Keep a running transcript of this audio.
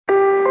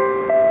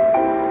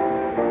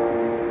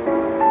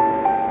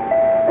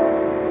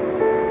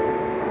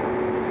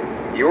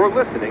You're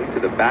listening to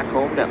the Back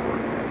Home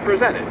Network,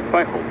 presented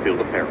by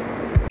Homefield Apparel.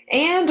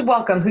 And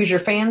welcome, Hoosier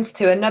fans,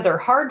 to another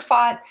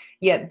hard-fought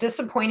yet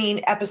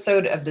disappointing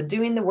episode of the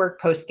Doing the Work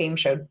Postgame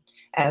Show.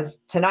 As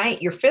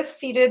tonight, your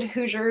fifth-seeded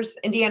Hoosiers,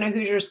 Indiana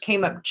Hoosiers,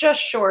 came up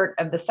just short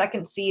of the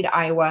second seed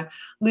Iowa,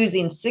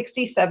 losing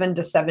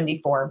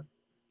 67-74.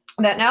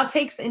 That now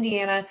takes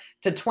Indiana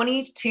to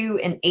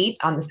 22-8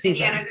 on the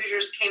season. Indiana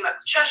Hoosiers came up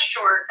just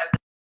short of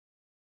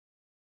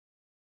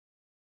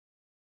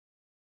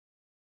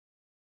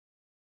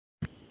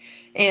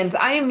And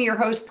I am your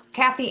host,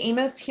 Kathy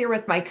Amos, here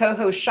with my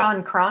co-host,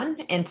 Sean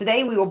Cron. And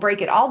today we will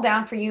break it all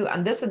down for you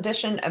on this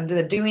edition of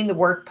the Doing the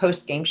Work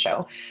post-game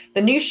show,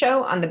 the new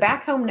show on the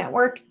Back Home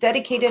Network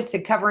dedicated to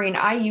covering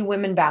IU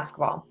women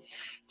basketball.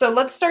 So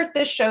let's start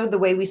this show the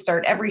way we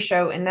start every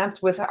show, and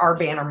that's with our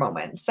banner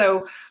moment.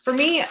 So for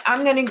me,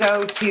 I'm going to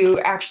go to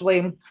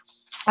actually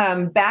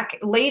back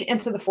late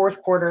into the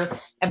fourth quarter,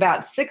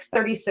 about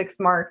 6:36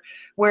 mark,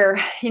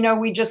 where,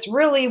 we just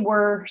really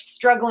were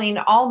struggling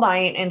all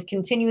night and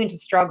continuing to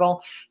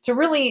struggle to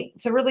really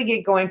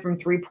get going from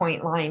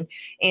 3-point line.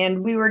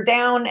 And we were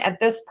down at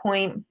this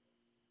point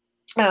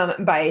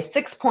by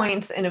 6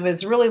 points, and it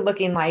was really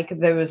looking like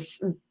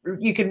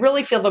you could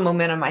really feel the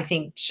momentum, I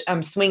think,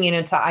 swinging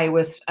into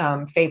Iowa's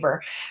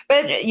favor.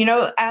 But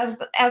as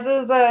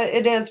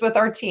it is with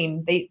our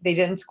team, they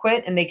didn't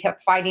quit, and they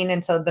kept fighting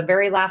until the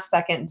very last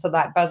second, until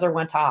that buzzer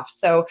went off.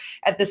 So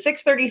at the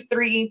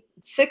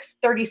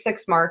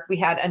 6:36 mark, we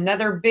had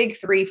another big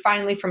three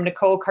finally from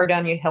Nicole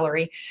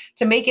Cardano-Hillary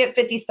to make it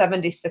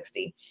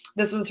 57-60.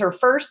 This was her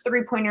first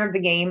three-pointer of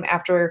the game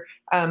after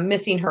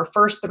missing her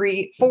first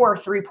four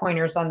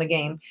three-pointers on the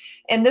game.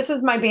 And this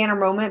is my banner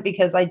moment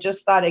because I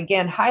just thought,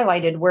 again,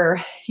 highlighted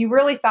where you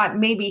really thought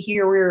maybe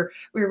here we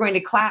were going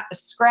to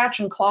scratch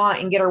and claw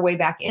and get our way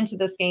back into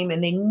this game,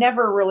 and they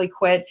never really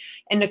quit.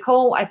 And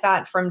Nicole, I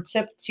thought, from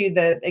tip to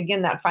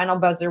that final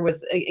buzzer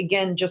was,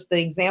 again, just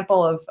the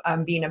example of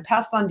being a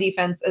pest on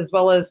defense, as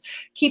well as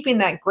keeping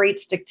that great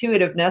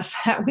stick-to-itiveness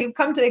that we've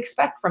come to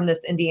expect from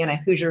this Indiana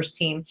Hoosiers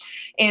team,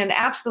 and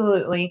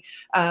absolutely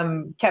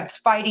kept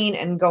fighting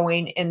and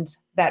going. And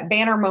that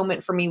banner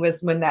moment for me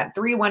was when that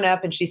three went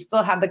up and she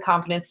still had the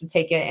confidence to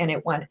take it, and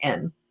it went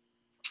in.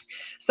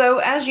 So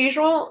as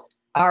usual,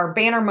 our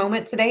banner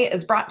moment today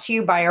is brought to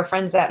you by our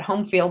friends at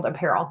Homefield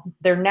Apparel.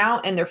 They're now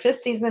in their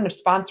fifth season of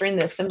sponsoring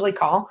the Assembly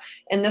Call,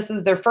 and this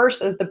is their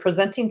first as the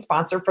presenting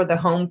sponsor for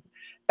the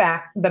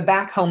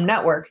Back Home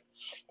Network.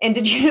 And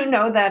did you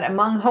know that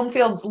among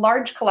Homefield's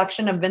large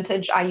collection of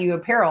vintage IU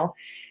apparel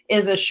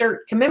is a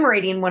shirt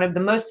commemorating one of the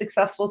most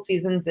successful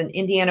seasons in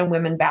Indiana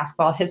women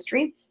basketball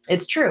history?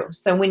 It's true.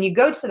 So when you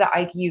go to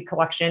the IU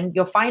collection,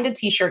 you'll find a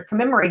t-shirt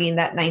commemorating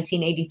that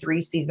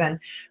 1983 season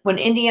when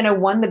Indiana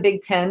won the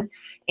Big Ten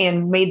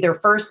and made their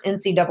first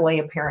NCAA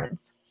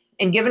appearance.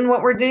 And given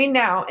what we're doing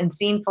now and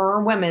seeing for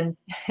our women,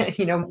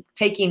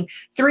 taking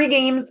 3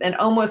 games and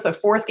almost a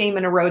 4th game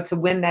in a row to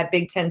win that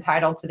Big Ten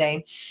title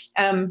today,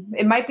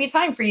 it might be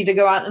time for you to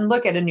go out and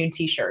look at a new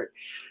t-shirt.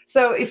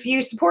 So if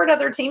you support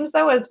other teams,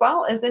 though, as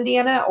well as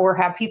Indiana, or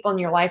have people in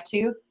your life,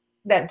 too,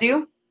 that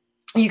do,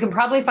 you can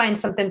probably find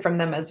something from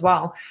them as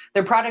well.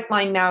 Their product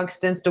line now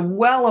extends to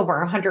well over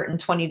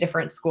 120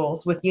 different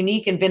schools with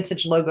unique and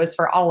vintage logos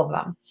for all of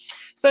them.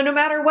 So no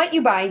matter what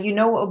you buy, it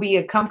will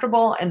be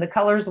comfortable, and the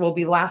colors will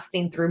be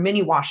lasting through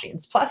many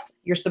washings. Plus,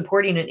 you're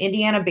supporting an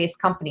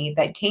Indiana-based company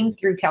that came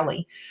through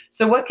Kelly.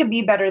 So what could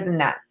be better than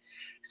that?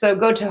 So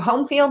go to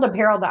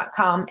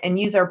homefieldapparel.com and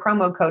use our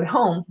promo code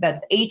HOME,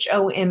 that's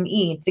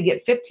HOME, to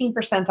get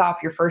 15%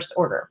 off your first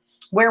order.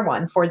 Wear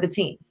one for the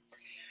team.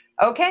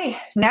 Okay,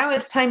 now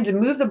it's time to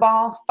move the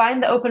ball,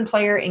 find the open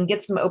player, and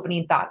get some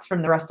opening thoughts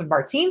from the rest of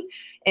our team.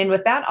 And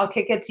with that, I'll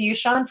kick it to you,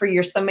 Sean, for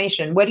your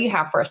summation. What do you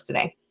have for us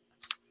today?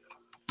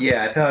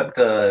 Yeah, I thought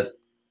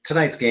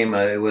tonight's game,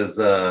 it was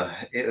a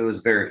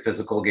very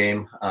physical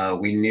game.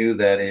 We knew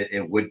that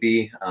it would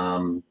be,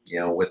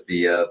 with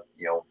the,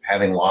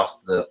 having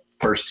lost the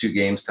first 2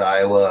 games to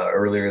Iowa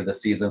earlier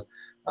this season.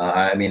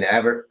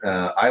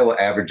 Iowa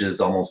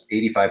averages almost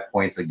 85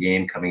 points a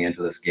game coming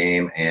into this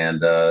game,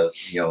 and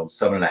 7.5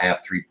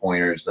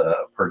 3-pointers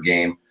per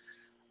game.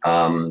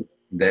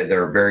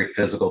 They're a very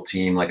physical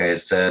team, like I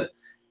had said,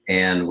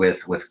 and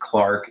with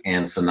Clark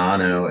and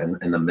Sonano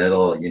in the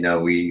middle,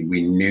 we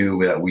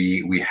knew that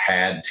we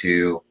had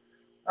to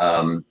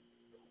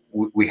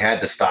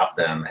stop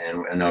them,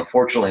 and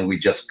unfortunately we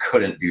just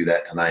couldn't do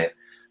that tonight.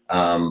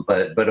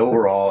 But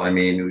overall,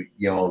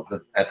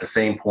 at the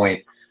same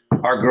point,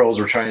 our girls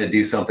were trying to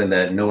do something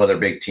that no other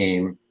big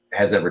team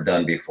has ever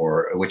done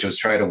before, which was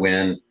try to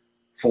win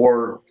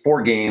four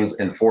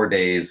games in 4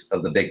 days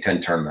of the Big Ten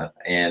tournament,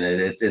 and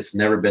it's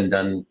never been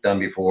done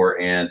before.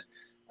 And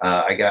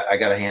I got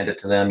to hand it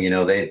to them.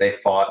 They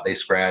fought, they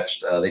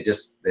scratched, they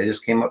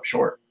just came up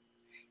short.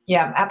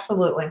 Yeah,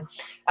 absolutely.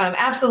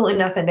 Absolutely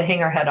nothing to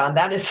hang our head on.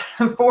 That is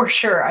for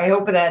sure. I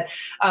hope that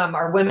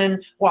our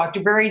women walked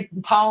very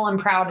tall and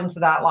proud into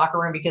that locker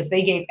room because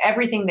they gave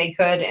everything they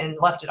could and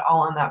left it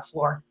all on that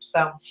floor.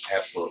 So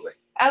absolutely.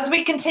 As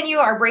we continue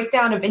our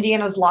breakdown of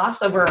Indiana's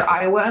loss over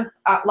Iowa,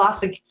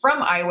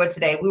 from Iowa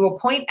today, we will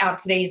point out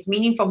today's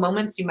meaningful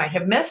moments you might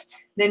have missed.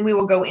 Then we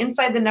will go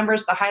inside the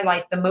numbers to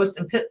highlight the most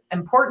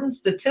important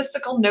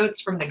statistical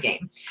notes from the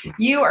game.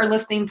 You are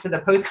listening to the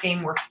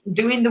Postgame Work,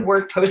 Doing the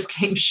Work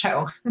Postgame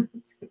Show.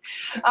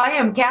 I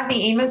am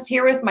Kathy Amos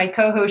here with my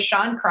co-host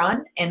Sean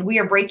Cron, and we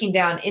are breaking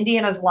down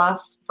Indiana's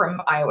loss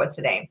from Iowa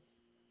today.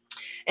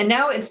 And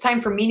now it's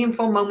time for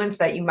meaningful moments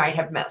that you might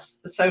have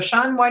missed. So,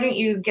 Sean, why don't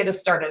you get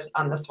us started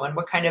on this one?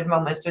 What kind of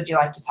moments would you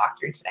like to talk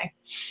through today?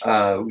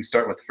 We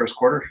start with the first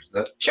quarter. Is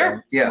that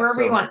sure? Yeah.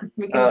 Wherever you want,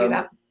 we can do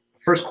that.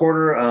 First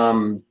quarter,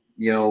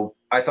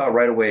 I thought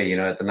right away,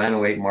 at the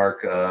 9:08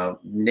 mark,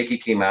 Nikki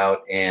came out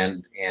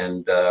and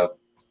ran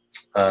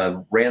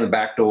the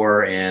back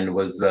door and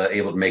was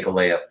able to make a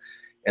layup.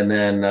 And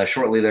then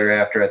shortly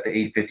thereafter, at the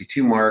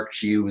 8:52 mark,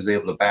 she was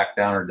able to back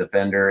down her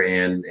defender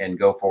and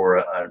go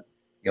for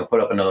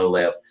put up another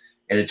layup.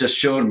 And it just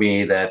showed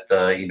me that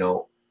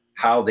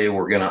how they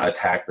were going to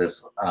attack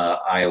this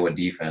Iowa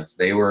defense.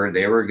 They were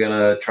going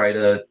to try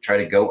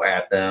to go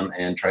at them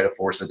and try to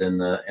force it in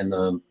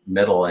the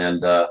middle.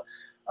 And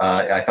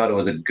I thought it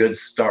was a good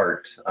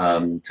start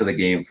to the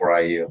game for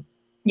IU.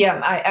 Yeah,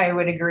 I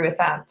would agree with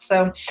that.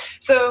 So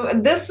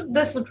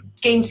this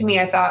game to me,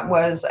 I thought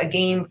was a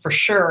game for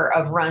sure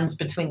of runs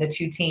between the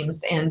two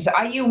teams. And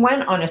IU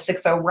went on a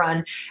 6-0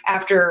 run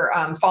after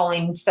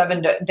falling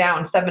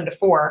down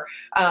 7-4.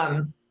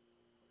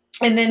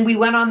 And then we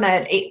went on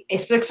that a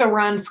 6-0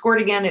 run,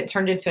 scored again. It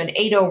turned into an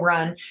 8-0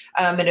 run.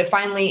 And it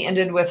finally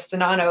ended with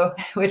Sonano,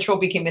 which will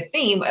become a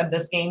theme of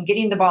this game,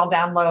 getting the ball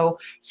down low,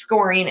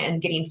 scoring,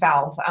 and getting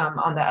fouled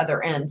on the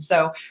other end.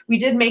 So we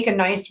did make a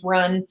nice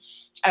run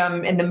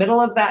in the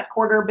middle of that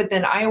quarter, but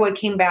then Iowa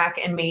came back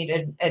and made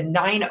a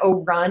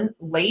 9-0 run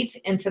late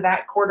into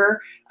that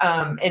quarter.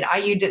 And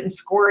IU didn't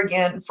score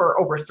again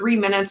for over 3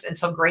 minutes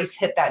until Grace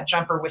hit that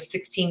jumper with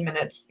 16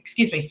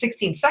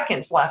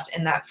 seconds left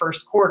in that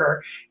first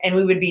quarter. And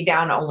we would be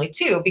down only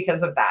 2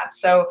 because of that.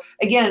 So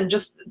again,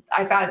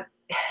 I thought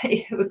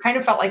it kind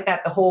of felt like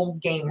that the whole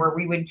game, where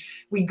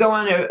we'd go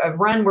on a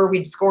run where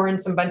we'd score in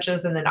some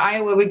bunches, and then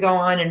Iowa would go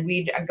on and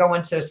we'd go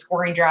into a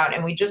scoring drought,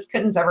 and we just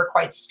couldn't ever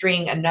quite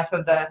string enough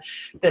of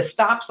the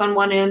stops on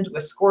one end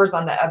with scores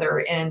on the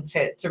other end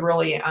to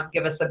really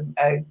give us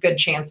a good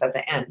chance at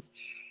the end.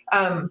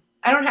 I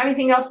don't have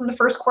anything else in the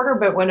first quarter,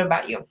 but what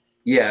about you?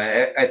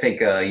 Yeah, I think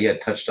you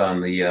had touched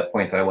on the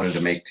points I wanted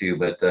to make too,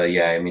 but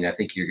I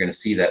think you're going to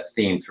see that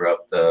theme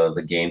throughout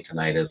the game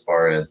tonight as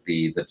far as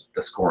the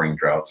scoring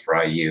droughts for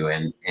IU,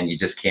 and you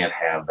just can't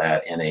have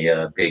that in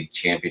a big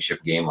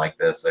championship game like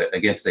this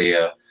against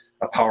a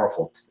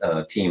powerful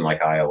team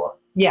like Iowa.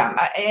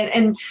 Yeah,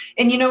 and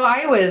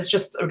Iowa is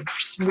just,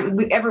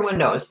 everyone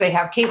knows they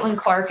have Caitlin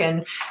Clark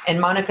and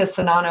Monica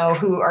Sonano,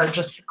 who are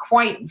just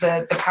quite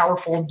the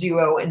powerful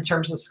duo in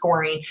terms of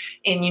scoring.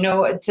 And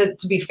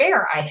to be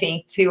fair, I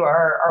think to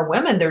our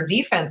women, their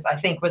defense I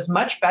think was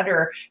much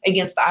better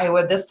against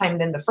Iowa this time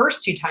than the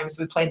first 2 times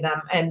we played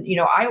them. And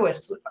Iowa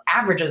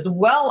averages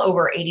well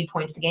over 80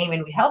 points a game,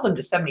 and we held them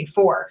to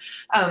 74.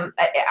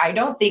 I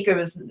don't think it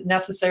was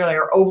necessarily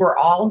our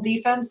overall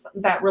defense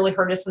that really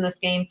hurt us in this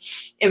game.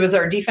 It was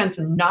our defense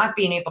not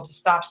being able to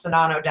stop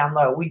Sonano down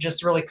low. We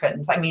just really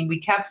couldn't. I mean, we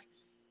kept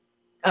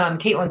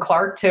Caitlin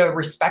Clark to a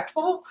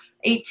respectful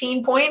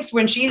 18 points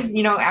when she's,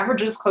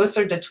 averages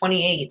closer to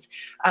 28.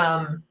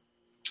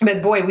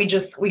 But boy,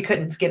 we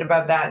couldn't get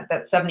above that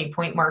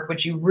 70-point mark,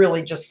 which you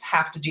really just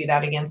have to do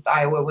that against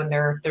Iowa when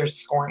they're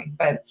scoring.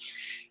 But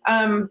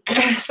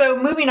so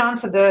moving on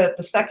to the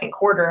second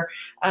quarter,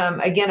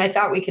 again, I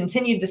thought we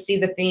continued to see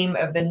the theme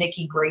of the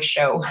Nikki Grace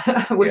show,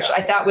 which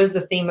I thought was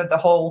the theme of the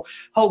whole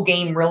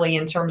game, really,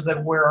 in terms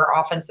of where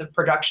our offensive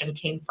production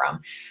came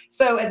from.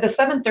 So at the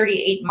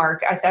 7:38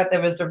 mark, I thought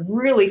there was a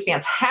really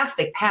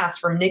fantastic pass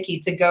from Nikki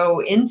to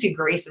go into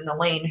Grace in the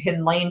lane,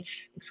 and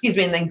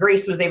then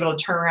Grace was able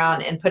to turn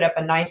around and put up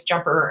a nice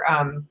jumper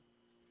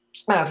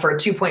for a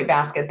 2-point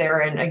basket there.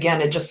 And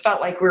again, it just felt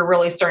like we were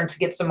really starting to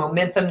get some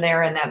momentum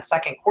there in that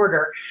second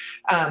quarter.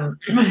 But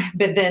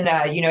then,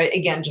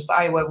 again, just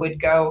Iowa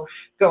would go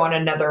on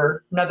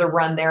another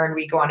run there, and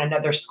we go on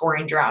another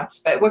scoring drought.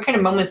 But what kind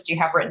of moments do you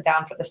have written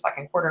down for the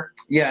second quarter?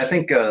 Yeah, I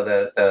think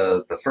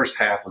the first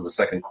half of the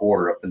second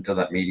quarter, up until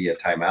that media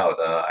timeout,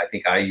 I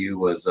think IU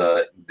was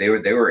they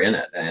were in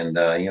it, and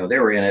they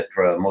were in it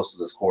for most of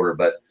this quarter.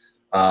 But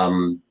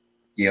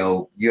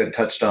you had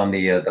touched on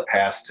the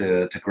pass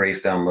to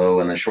Grace down low,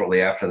 and then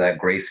shortly after that,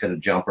 Grace hit a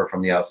jumper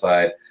from the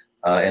outside,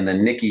 and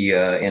then Nikki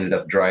ended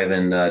up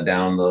driving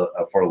down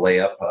for a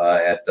layup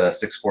at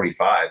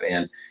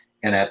 6:45,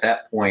 and at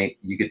that point,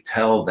 you could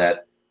tell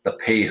that the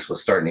pace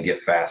was starting to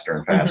get faster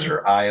and faster.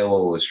 Mm-hmm.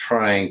 Iowa was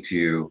trying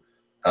to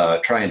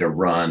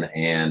run,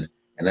 and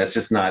that's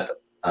just not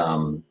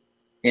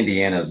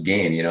Indiana's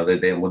game.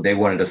 They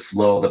wanted to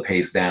slow the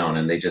pace down,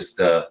 and they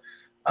just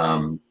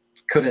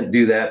couldn't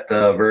do that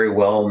very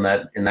well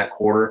in that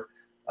quarter.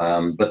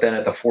 But then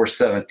at the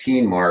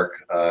 4:17 mark,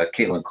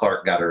 Caitlin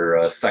Clark got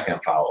her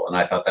second foul, and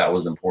I thought that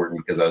was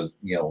important because I was,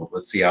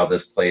 let's see how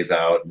this plays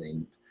out.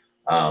 And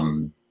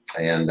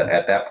And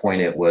at that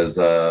point, it was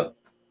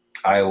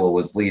Iowa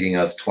was leading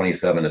us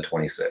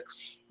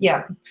 27-26.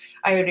 Yeah,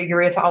 I would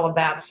agree with all of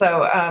that.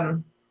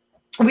 So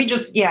we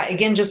just,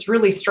 again, just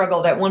really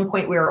struggled. At one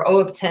point, we were 0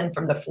 of 10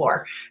 from the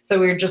floor. So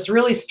we were just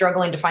really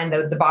struggling to find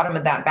the bottom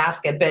of that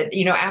basket. But,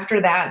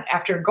 after that,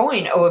 after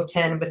going 0 of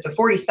 10 with the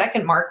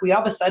 42nd mark, we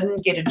all of a sudden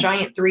get a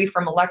giant three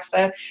from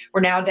Alexa.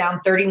 We're now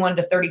down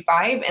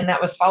 31-35. And that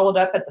was followed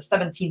up at the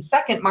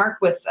 17-second mark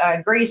with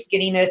Grace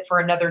getting it for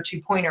another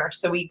 2-pointer.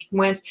 So we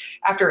went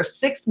after a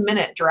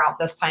 6-minute drought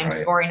this time, Right.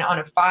 scoring on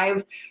a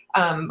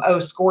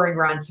 5-0 scoring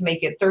run to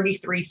make it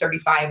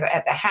 33-35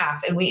 at the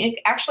half. And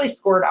we actually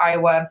scored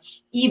Iowa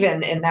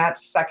even in that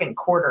second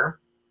quarter.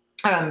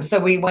 So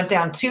we went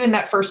down 2 in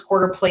that first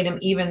quarter, played them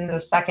even in the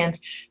second,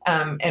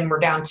 and we're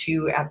down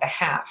 2 at the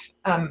half.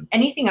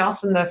 Anything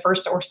else in the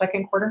first or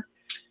second quarter?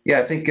 Yeah,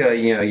 I think,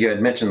 you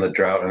had mentioned the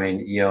drought. I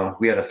mean,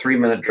 we had a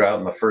 3-minute drought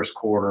in the first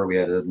quarter. We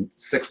had a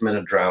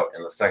 6-minute drought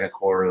in the second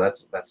quarter.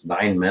 That's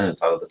 9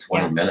 minutes out of the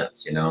 20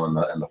 minutes, in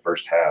the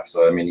first half.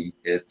 So, I mean,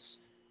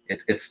 it's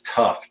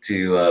tough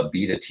to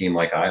beat a team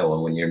like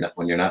Iowa when you're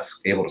not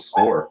able to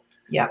score.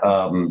 Yeah.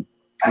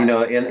 And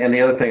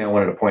the other thing I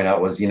wanted to point out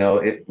was,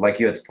 like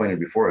you had pointed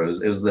before,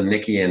 it was the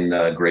Nikki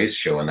and Grace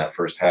show in that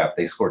first half.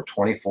 They scored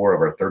 24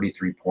 of our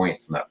 33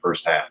 points in that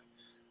first half.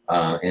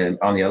 And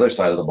on the other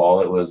side of the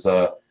ball, it was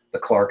the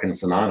Clark and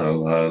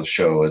Sonano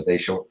show. They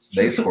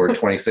scored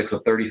 26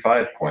 of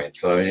 35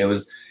 points. So I mean, it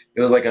was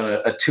like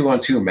a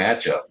 2-on-2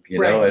 matchup,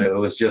 Right. and it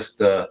was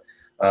just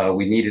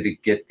we needed to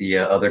get the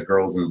other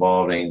girls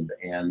involved,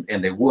 and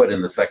they would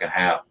in the second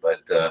half,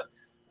 but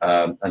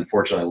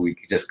unfortunately we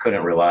just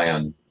couldn't rely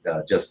on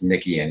just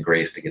Nikki and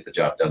Grace to get the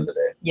job done today.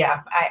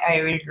 Yeah,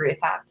 I would agree with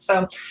that.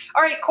 So,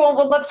 all right, cool.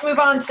 Well, let's move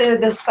on to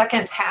the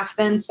second half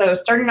then. So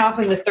starting off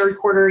in the third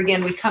quarter,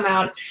 again, we come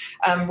out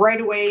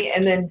right away.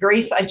 And then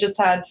Grace, I just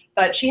had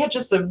that she had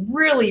just a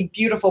really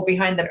beautiful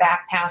behind the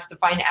back pass to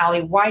find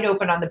Allie wide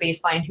open on the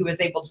baseline, who was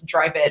able to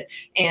drive it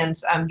and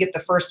get the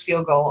first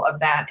field goal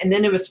of that. And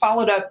then it was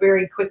followed up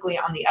very quickly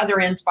on the other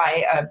ends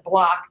by a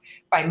block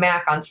by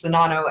Mac on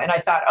Sonano. And I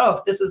thought,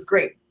 oh, this is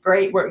great.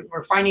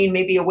 We're finding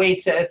maybe a way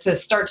to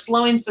start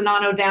slowing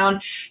Sonano down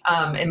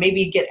and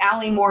maybe get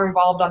Allie more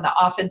involved on the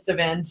offensive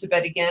end.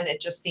 But again, it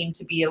just seemed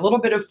to be a little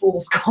bit of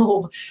fool's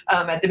gold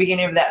at the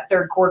beginning of that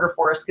third quarter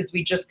for us, because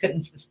we just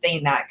couldn't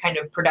sustain that kind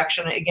of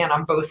production, again,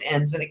 on both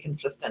ends in a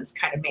consistent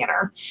kind of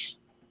manner.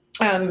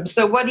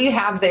 So what do you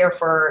have there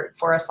for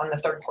us on the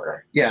third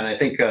quarter? Yeah, and I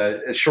think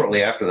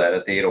shortly after that,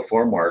 at the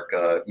 8:04 mark,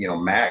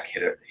 Mac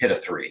hit a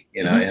three,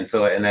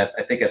 Mm-hmm.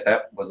 I think at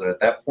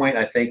that point,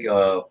 I think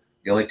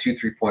the only 2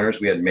 3-pointers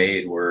we had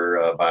made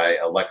were by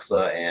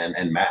Alexa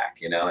and Mac,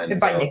 and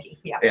by Nikki,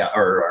 yeah. Yeah,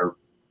 or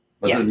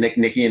was it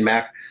Nikki and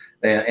Mac?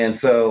 And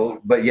so,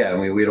 but yeah, I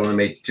mean, we'd only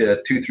made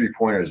 2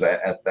 3-pointers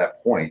at that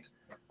point.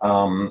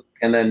 And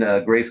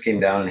then Grace came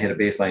down and hit a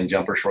baseline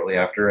jumper shortly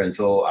after. And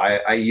so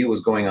IU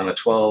was going on a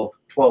 12-0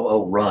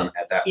 run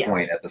at that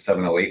point at the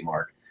 7:08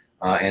 mark.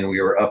 And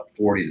we were up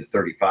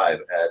 40-35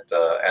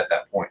 at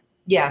that point.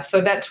 Yeah, so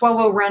that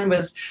 12-0 run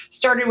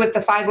started with the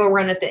 5-0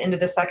 run at the end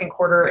of the second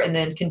quarter, and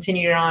then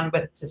continued on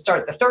to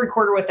start the third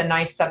quarter with a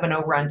nice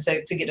 7-0 run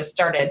to get us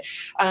started.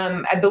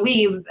 I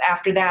believe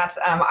after that,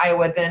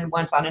 Iowa then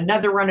went on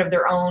another run of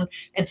their own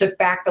and took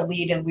back the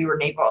lead, and we were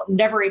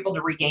never able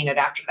to regain it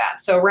after that.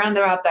 So around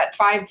about that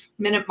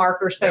 5-minute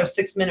mark or so,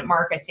 6-minute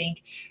mark, I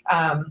think.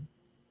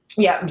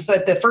 So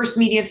at the first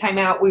media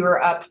timeout, we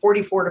were up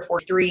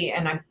 44-43,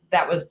 and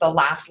that was the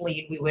last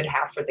lead we would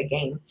have for the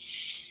game.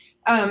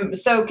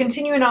 So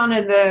continuing on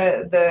in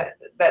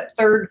that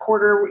third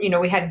quarter,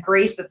 we had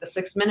Grace at the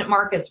 6-minute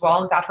mark as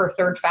well, got her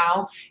third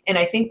foul. And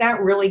I think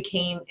that really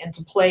came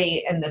into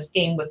play in this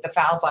game with the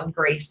fouls on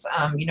Grace.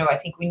 I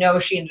think we know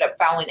she ended up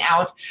fouling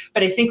out,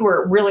 but I think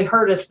where it really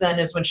hurt us then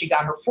is when she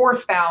got her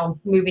fourth foul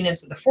moving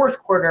into the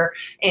fourth quarter.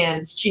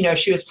 And,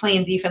 she was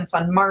playing defense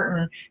on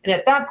Martin. And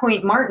at that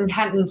point, Martin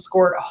hadn't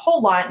scored a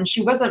whole lot, and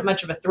she wasn't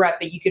much of a threat,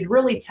 but you could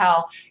really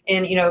tell.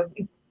 And,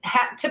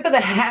 tip of the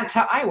hat to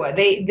Iowa.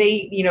 They,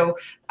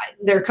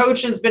 their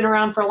coach has been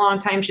around for a long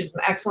time. She's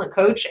an excellent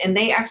coach, and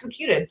they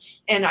executed.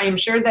 And I am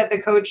sure that the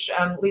coach,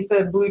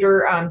 Lisa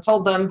Bluter,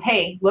 told them,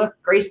 hey, look,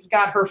 Grace has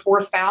got her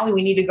fourth foul, and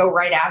we need to go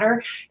right at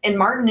her. And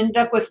Martin ended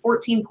up with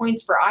 14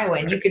 points for Iowa.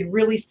 And you could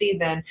really see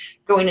then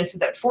going into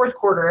that fourth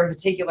quarter in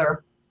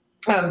particular,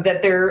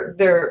 that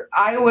their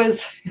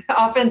Iowa's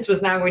offense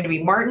was now going to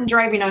be Martin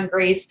driving on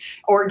Grace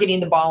or getting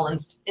the ball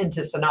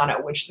into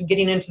Sonano, which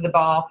getting into the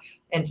ball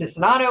into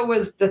Sonano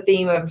was the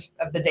theme of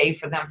the day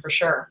for them for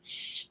sure.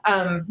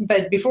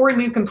 But before we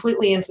move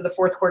completely into the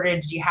fourth quarter,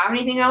 did you have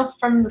anything else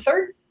from the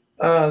third?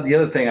 The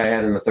other thing I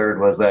had in the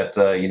third was that,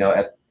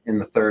 in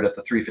the third at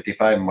the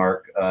 3:55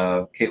 mark,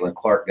 Caitlin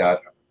Clark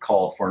got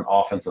called for an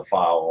offensive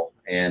foul,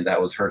 and that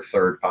was her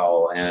third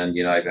foul. And,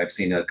 I've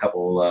seen a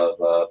couple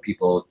of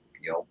people,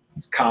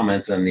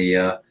 comments in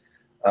the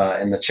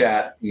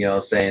chat,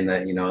 saying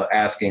that,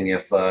 asking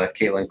if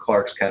Caitlin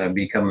Clark's kind of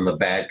becoming the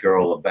bad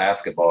girl of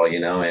basketball,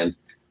 and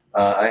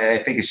I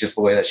think it's just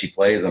the way that she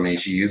plays. I mean,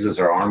 she uses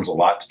her arms a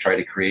lot to try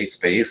to create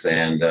space,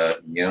 and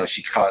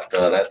she caught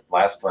that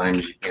last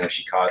time.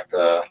 She caught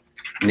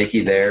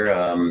Nikki there,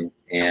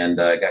 and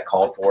got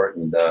called for it.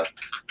 And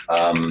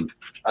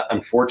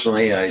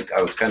unfortunately,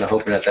 I was kind of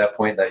hoping at that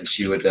point that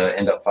she would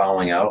end up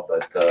fouling out,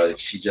 but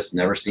she just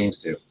never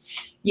seems to.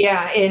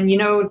 Yeah, and and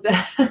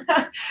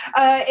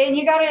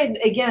you gotta,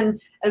 again,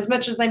 as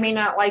much as I may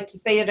not like to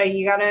say it,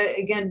 you gotta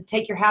again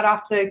take your hat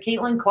off to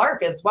Caitlin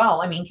Clark as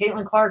well. I mean,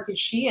 Caitlin Clark,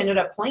 she ended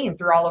up playing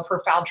through all of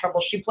her foul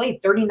trouble. She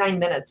played 39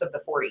 minutes of the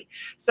 40.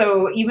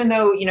 So even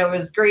though it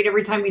was great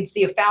every time we'd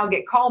see a foul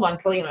get called on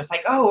Caitlin, it was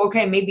like, oh,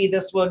 okay, maybe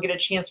this will get a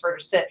chance for her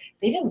to sit.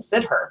 They didn't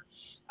sit her.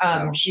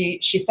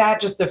 She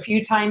sat just a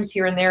few times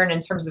here and there, and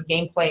in terms of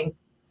gameplay,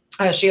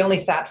 she only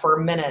sat for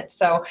a minute.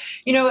 So,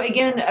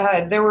 again,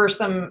 there were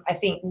some, I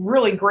think,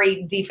 really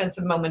great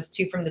defensive moments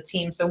too from the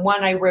team. So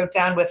one I wrote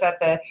down was at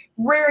the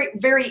very,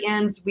 very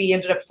end, we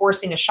ended up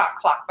forcing a shot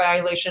clock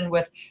violation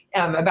with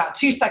about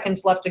 2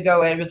 seconds left to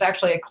go. It was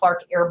actually a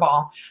Clark air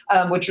ball,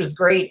 which was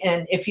great.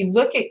 And if you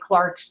look at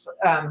Clark's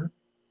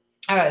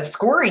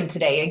scoring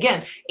today,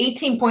 again,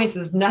 18 points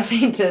is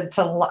nothing to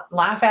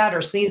laugh at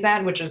or sneeze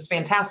at, which is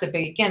fantastic.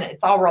 But again,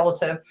 it's all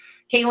relative.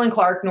 Caitlin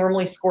Clark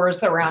normally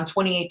scores around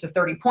 28 to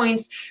 30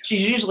 points.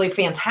 She's usually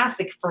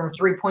fantastic from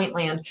three-point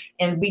land,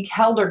 and we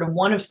held her to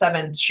 1 of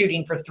 7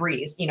 shooting for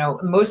threes.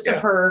 Most of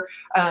her,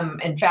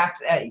 in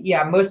fact,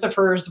 most of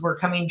hers were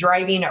coming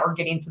driving or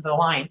getting to the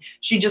line.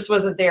 She just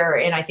wasn't there,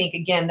 and I think,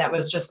 again, that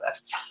was just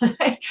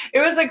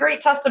it was a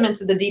great testament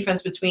to the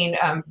defense between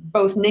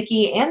both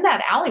Nikki and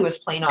that Allie was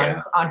playing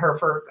on her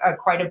for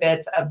quite a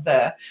bit of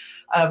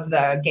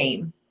the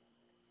game.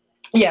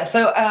 Yeah.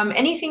 So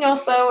anything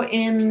else though?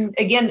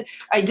 Again,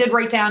 I did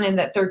write down in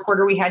that third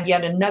quarter we had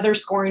yet another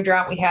scoring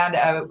drought. We had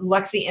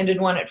Lexi ended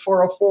one at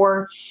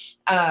 4:04.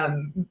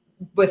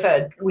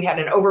 We had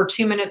an over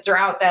 2-minute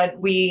drought that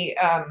we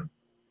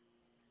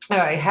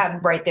had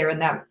right there in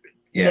that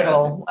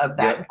middle of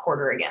that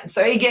quarter again.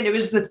 So again, it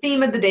was the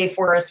theme of the day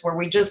for us, where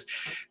we just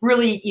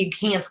really, you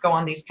can't go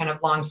on these kind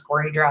of long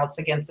scoring droughts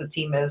against a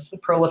team as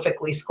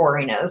prolifically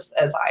scoring as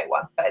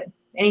Iowa. But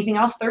anything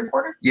else third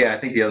quarter? Yeah, I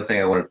think the other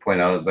thing I wanted to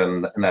point out is that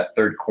in that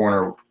third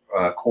quarter,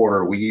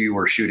 we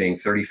were shooting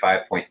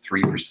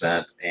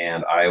 35.3%,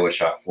 and Iowa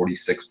shot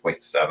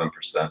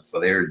 46.7%. So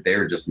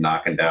they're just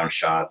knocking down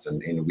shots,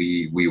 and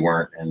we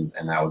weren't, and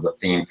that was a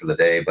theme for the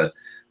day. But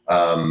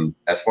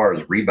as far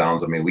as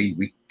rebounds, I mean,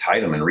 we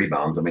tied them in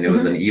rebounds. I mean, it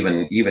was an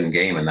even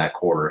game in that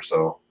quarter,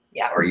 so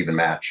or even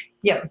match.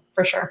 Yeah,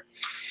 for sure.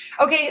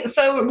 Okay,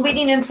 so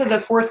leading into the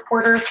fourth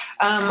quarter,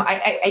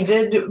 I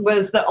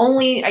was the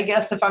only, I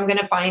guess, if I'm going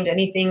to find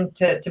anything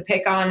to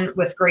pick on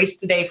with Grace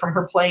today from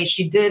her play,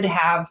 she did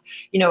have,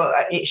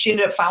 she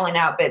ended up fouling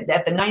out, but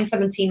at the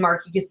 9:17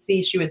 mark, you could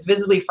see she was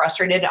visibly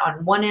frustrated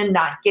on one end,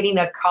 not getting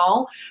a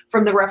call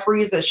from the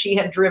referees as she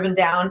had driven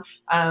down.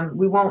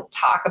 We won't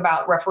talk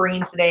about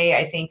refereeing today.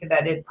 I think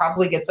that it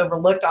probably gets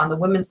overlooked on the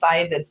women's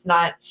side. It's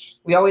not,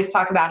 we always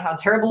talk about how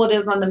terrible it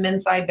is on the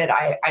men's side, but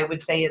I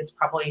would say it's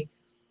probably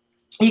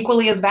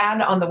equally as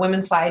bad on the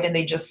women's side, and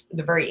they're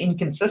very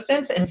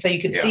inconsistent. And so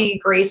you could see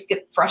Grace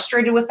get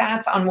frustrated with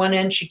that on one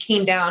end. She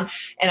came down,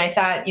 and I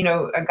thought,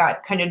 I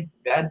got kind of,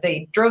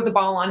 they drove the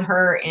ball on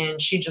her, and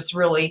she just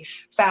really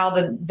fouled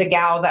the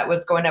gal that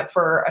was going up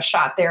for a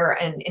shot there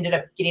and ended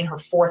up getting her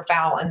fourth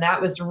foul. And that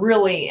was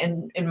really,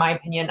 in my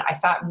opinion, I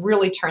thought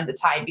really turned the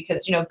tide,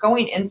 because,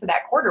 going into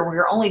that quarter, we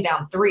were only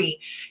down 3.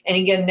 And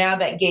again, now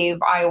that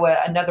gave Iowa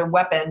another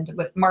weapon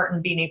with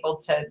Martin being able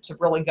to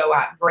really go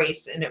at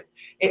Grace. And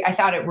I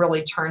thought it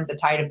really turned the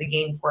tide of the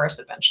game for us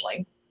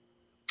eventually.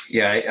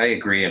 Yeah, I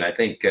agree. And I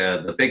think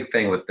the big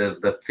thing with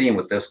the theme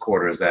with this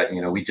quarter is that,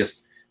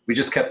 we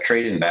just kept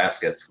trading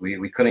baskets.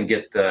 We couldn't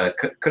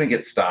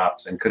get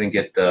stops, and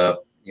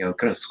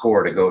couldn't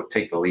score to go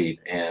take the lead.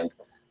 And,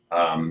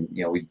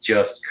 we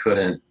just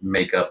couldn't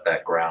make up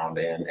that ground,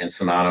 and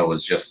Sonano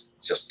was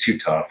just too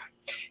tough.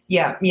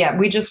 Yeah.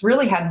 We just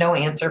really had no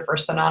answer for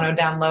Sonano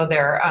down low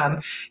there.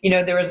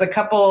 There was a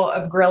couple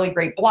of really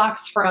great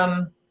blocks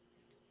from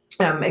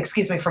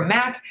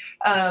Mac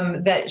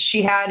that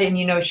she had,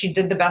 and she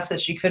did the best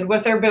that she could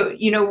with her. But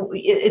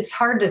it's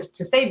hard to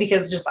say,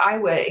 because just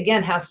Iowa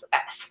again has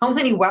so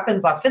many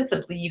weapons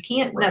offensively. You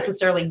can't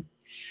necessarily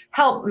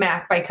help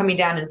Mac by coming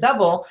down and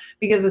double,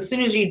 because as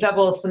soon as you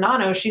double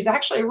Sonano, she's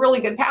actually a really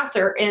good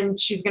passer, and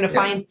she's going to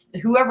find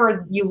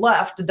whoever you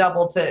left to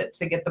double to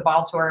get the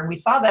ball to her. And we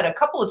saw that a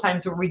couple of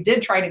times where we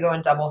did try to go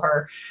and double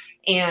her,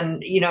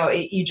 and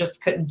you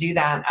just couldn't do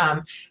that.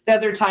 The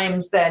other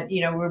times that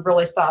we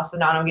really saw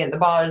Sonano getting the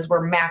ball is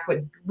where Mac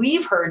would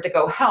leave her to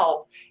go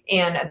help,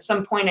 and at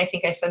some point I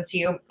think I said to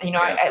you,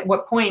 at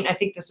what point, I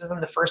think this was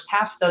in the first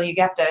half still, you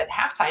got to at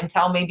halftime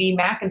tell maybe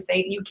Mac and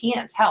say you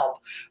can't help,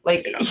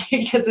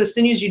 because as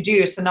soon as you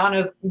do,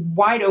 Sonano's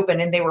wide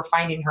open, and they were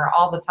finding her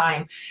all the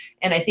time.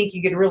 And I think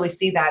you could really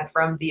see that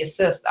from the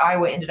assists.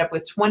 Iowa ended up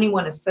with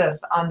 21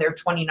 assists on their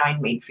 29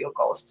 made field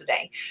goals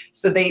today.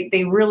 So they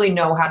really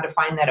know how to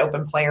find that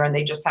open player, and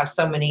they just have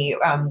so many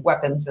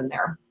weapons in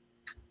there.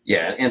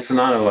 Yeah, and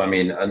Sonano, I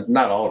mean,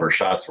 not all of her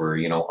shots were,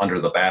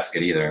 under the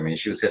basket either. I mean,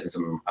 she was hitting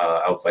some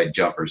outside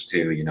jumpers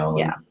too, and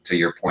Yeah. to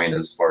your point,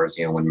 as far as,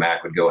 when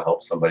Mac would go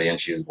help somebody and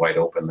she was wide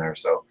open there.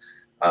 So,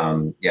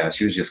 yeah,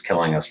 she was just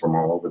killing us from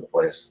all over the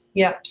place.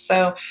 Yep.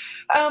 So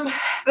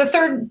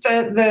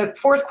the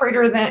fourth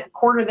quarter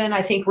then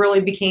I think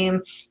really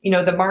became,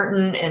 the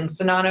Martin and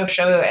Sonano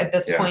show at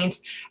this point.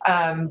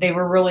 They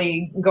were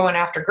really going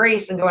after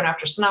Grace and going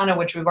after Sonano,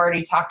 which we've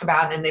already talked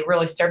about, and they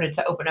really started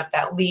to open up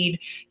that lead.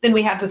 Then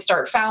we had to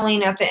start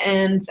fouling at the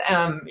end.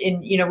 And,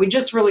 we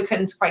just really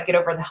couldn't quite get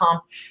over the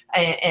hump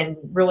and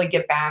really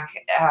get back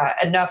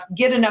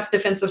get enough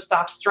defensive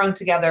stops strung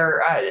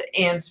together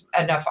and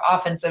enough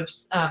offensive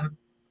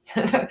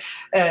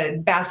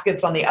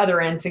baskets on the other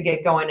end to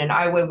get going, and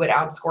Iowa would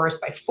outscore us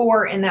by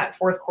 4 in that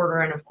fourth quarter,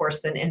 and of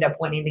course then end up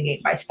winning the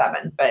game by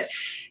 7. But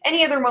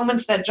any other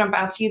moments that jump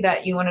out to you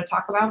that you want to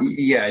talk about?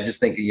 Yeah, I just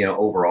think,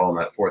 overall in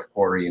that fourth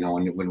quarter,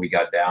 when we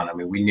got down, I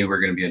mean, we knew we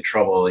were going to be in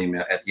trouble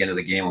at the end of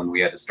the game when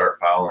we had to start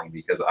fouling,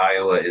 because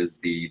Iowa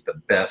is the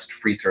best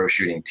free throw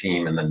shooting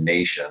team in the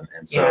nation,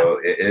 and so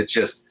it's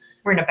just,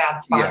 we're in a bad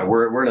spot. Yeah,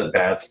 we're in a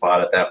bad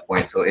spot at that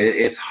point. So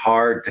it's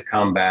hard to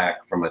come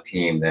back from a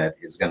team that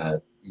is going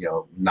to,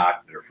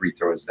 knock their free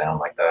throws down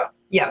like that.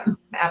 Yeah,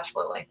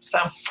 absolutely. So,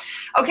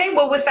 okay,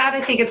 well, with that,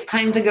 I think it's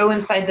time to go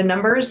inside the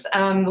numbers.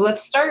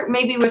 Let's start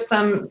maybe with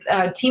some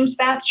team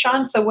stats,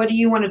 Sean. So what do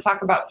you want to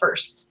talk about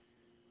first?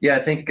 Yeah,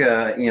 I think,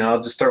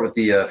 I'll just start with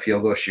the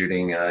field goal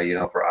shooting,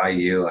 for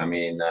IU. I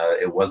mean,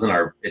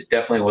 it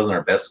definitely wasn't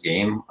our best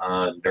game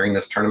during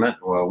this tournament.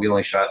 Well, we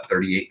only shot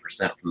 38%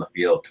 from the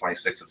field,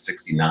 26 of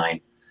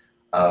 69,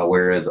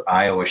 whereas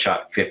Iowa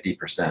shot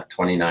 50%,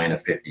 29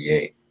 of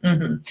 58.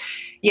 Mm-hmm.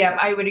 Yeah,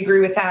 I would agree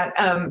with that.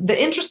 The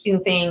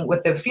interesting thing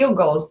with the field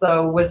goals,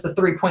 though, was the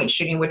 3-point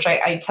shooting, which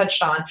I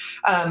touched on.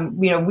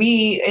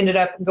 We ended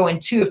up going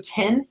 2 of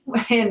 10,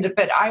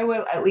 but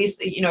Iowa, at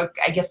least,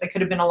 I guess it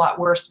could have been a lot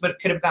worse, but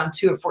could have gone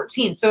 2 of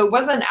 14. So it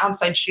wasn't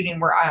outside shooting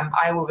where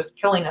Iowa was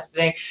killing us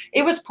today.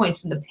 It was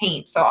points in the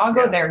paint. So I'll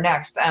go there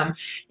next.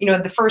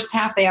 The first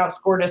half, they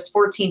outscored us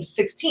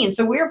 14-16.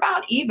 So we were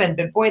about even,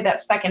 but boy, that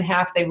second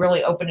half, they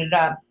really opened it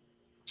up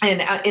and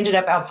ended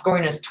up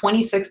outscoring us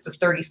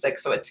 26-36,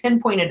 so a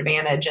 10-point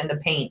advantage in the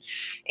paint.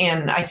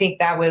 And I think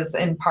that was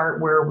in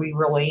part where we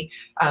really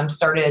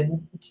started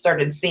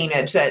seeing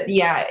it. That,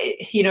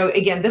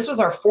 again, this was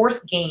our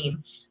fourth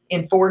game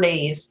in 4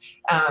 days,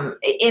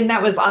 and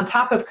that was on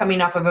top of coming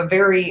off of a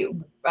very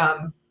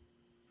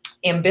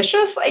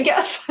ambitious, I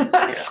guess,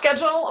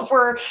 schedule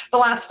for the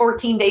last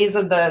 14 days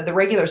of the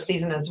regular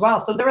season as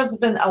well. So there has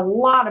been a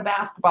lot of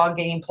basketball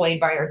getting played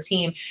by our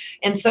team.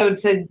 And so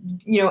to,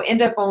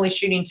 end up only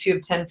shooting 2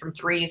 of 10 from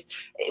threes,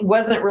 it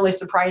wasn't really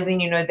surprising.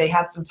 They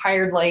had some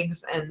tired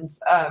legs, and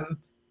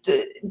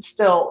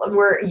still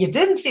where you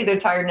didn't see their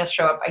tiredness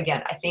show up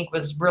again, I think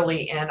was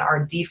really in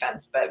our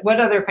defense. But what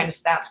other kind of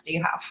stats do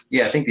you have?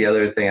 Yeah, I think the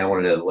other thing I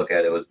wanted to look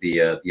at, it was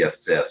the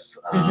assists.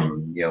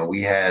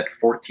 We had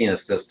 14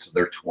 assists to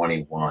their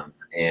 21,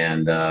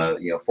 and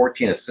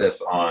 14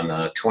 assists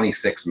on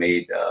 26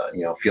 made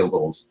field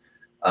goals.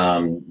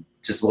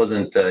 Just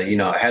wasn't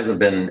it hasn't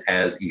been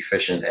as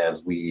efficient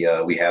as we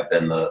have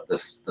been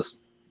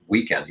this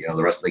weekend.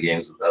 The rest of the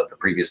games of the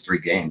previous 3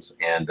 games,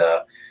 and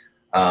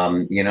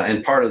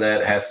and part of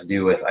that has to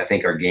do with, I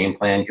think, our game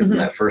plan, because in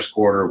that first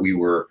quarter we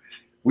were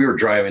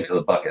driving to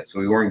the bucket, so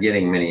we weren't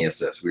getting many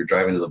assists. We were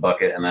driving to the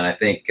bucket, and then I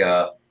think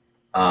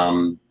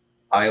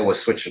Iowa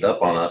switched it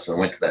up on us and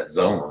went to that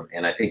zone,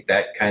 and I think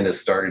that kind of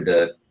started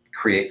to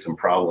create some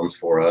problems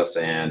for us,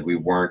 and we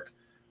weren't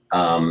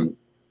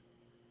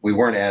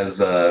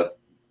as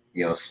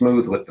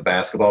smooth with the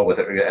basketball,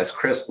 as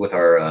crisp with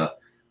our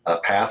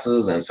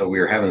passes, and so we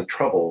were having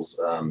troubles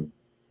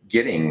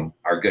getting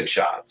our good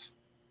shots.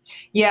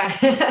 Yeah,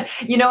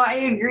 I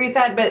agree with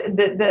that. But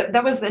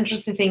that was the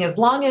interesting thing. As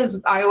long as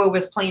Iowa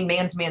was playing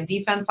man-to-man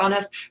defense on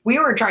us, we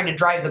were trying to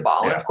drive the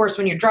ball. Yeah. And of course,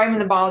 when you're driving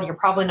the ball, you're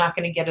probably not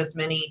going to get as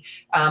many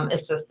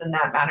assists in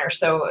that manner.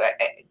 So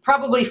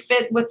probably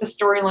fit with the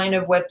storyline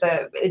of what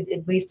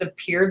at least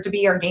appeared to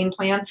be our game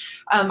plan.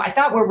 I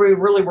thought where we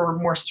really were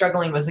more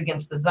struggling was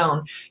against the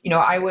zone.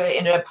 Iowa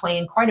ended up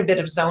playing quite a bit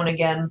of zone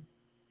again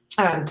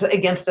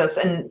against us.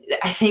 And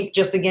I think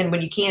just, again,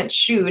 when you can't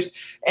shoot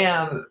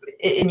and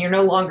you're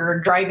no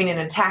longer driving and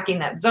attacking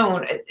that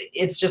zone,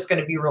 it's just going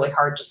to be really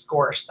hard to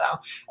score. So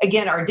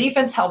again, our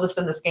defense held us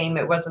in this game.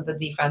 It wasn't the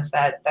defense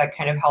that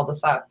kind of held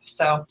us up.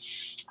 So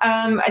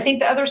I think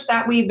the other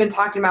stat we've been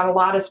talking about a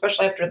lot,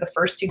 especially after the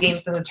first 2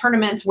 games in the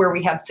tournament, where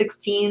we had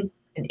 16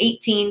 and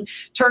 18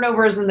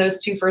 turnovers in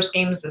those 2 first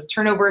games as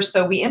turnovers.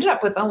 So we ended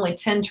up with only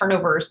 10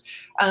 turnovers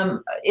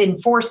in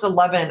forced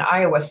 11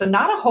 Iowa. So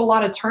not a whole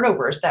lot of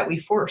turnovers that we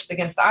forced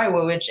against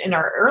Iowa, which in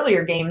our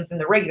earlier games in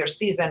the regular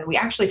season, we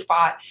actually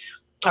fought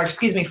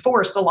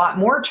forced a lot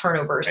more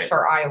turnovers Right.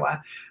 for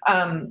Iowa.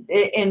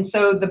 And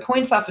so the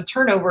points off of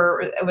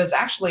turnover was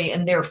actually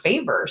in their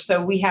favor.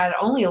 So we had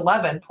only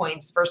 11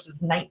 points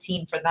versus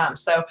 19 for them.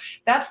 So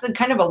that's the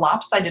kind of a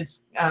lopsided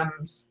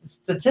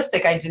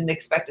statistic I didn't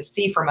expect to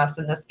see from us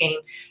in this game,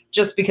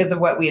 just because of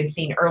what we had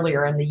seen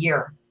earlier in the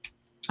year.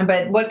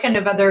 But what kind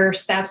of other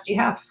stats do you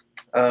have?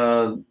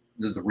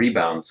 The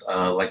rebounds,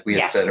 like we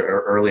had Yeah. said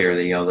earlier,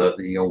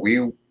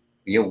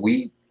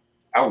 we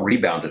out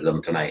rebounded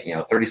them tonight,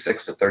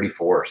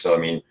 36-34. So, I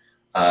mean,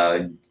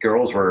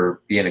 girls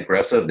were being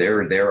aggressive.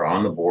 They're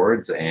on the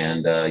boards,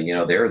 and,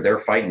 they're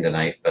fighting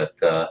tonight. But,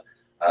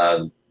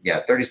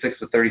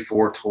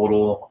 36-34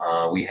 total.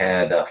 We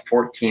had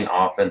 14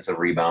 offensive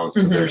rebounds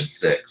to their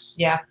 6.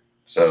 Yeah.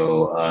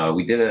 So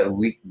we did a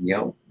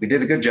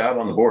good job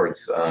on the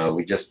boards.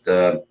 We just,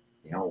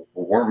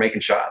 weren't making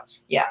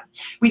shots. Yeah.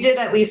 We did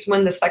at least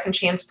win the second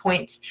chance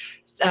points.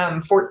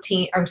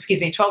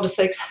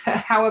 12-6.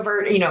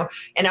 However,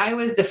 in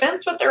Iowa's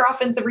defense with their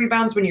offensive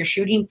rebounds, when you're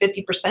shooting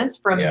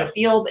 50% from the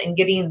field and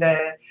getting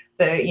the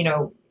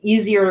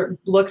easier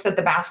looks at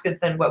the basket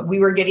than what we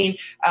were getting,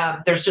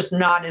 there's just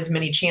not as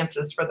many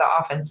chances for the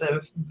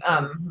offensive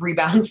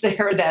rebounds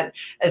there. That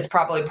is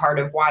probably part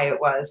of why it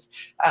was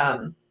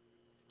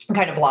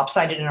kind of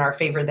lopsided in our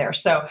favor there.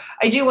 So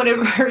I do want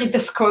to read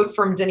this quote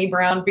from Denny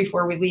Brown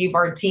before we leave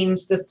our team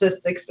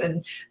statistics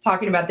and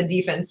talking about the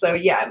defense. So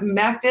yeah,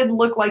 Mac did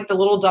look like the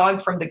little dog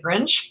from the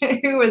Grinch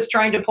who was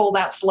trying to pull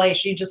that sleigh.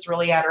 She just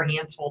really had her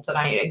hands full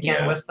tonight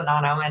again with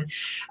Sonano. And,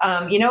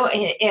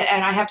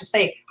 and I have to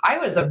say, I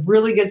was a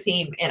really good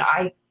team, and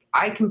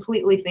I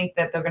completely think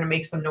that they're going to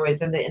make some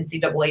noise in the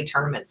NCAA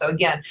tournament. So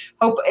again,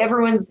 hope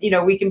everyone's,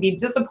 we can be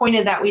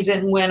disappointed that we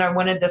didn't win. I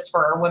wanted this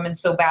for our women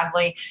so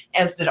badly,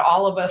 as did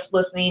all of us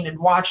listening and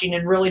watching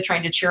and really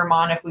trying to cheer them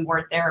on if we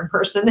weren't there in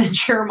person, and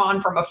cheer them on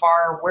from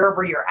afar,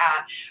 wherever you're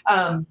at.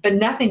 But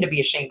nothing to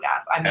be ashamed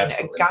of. I mean,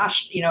 Absolutely.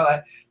 gosh,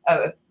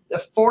 a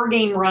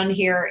 4-game run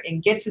here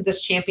and get to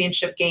this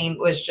championship game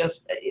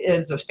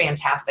is a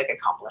fantastic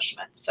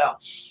accomplishment. So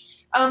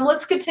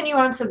let's continue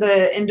on to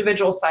the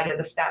individual side of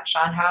the stat.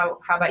 Sean, how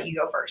about you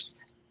go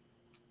first?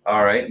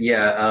 All right.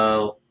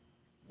 Yeah.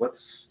 Let's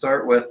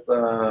start with,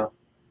 let's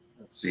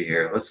see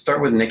here. Let's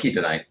start with Nikki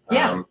tonight.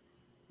 Yeah.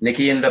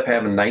 Nikki ended up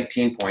having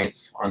 19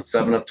 points on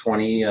 7 of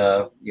 20,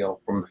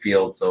 from the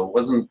field. So it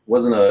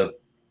wasn't a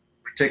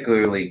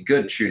particularly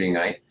good shooting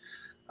night.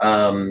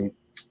 It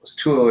was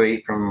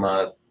 208 from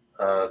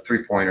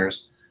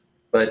 3-pointers,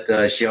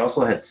 but she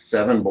also had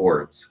 7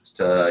 boards.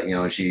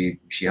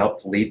 She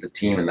helped lead the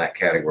team in that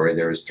category.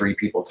 There was 3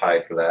 people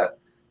tied for that.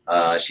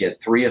 She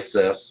had 3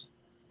 assists,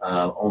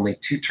 only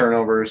 2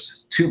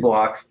 turnovers, 2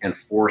 blocks, and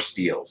 4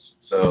 steals.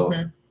 So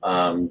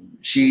I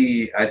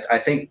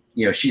think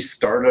she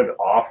started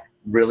off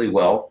really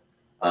well.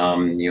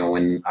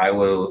 When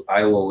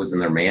Iowa was in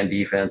their man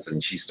defense,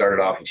 and she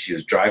started off and she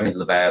was driving to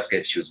the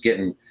basket, she was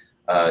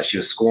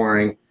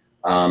scoring.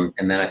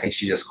 And then I think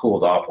she just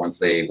cooled off once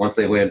they went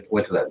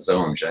to that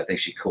zone. I think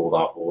she cooled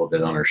off a little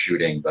bit on her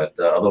shooting, but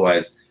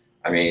otherwise,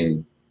 I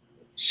mean,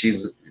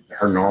 she's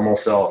her normal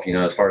self.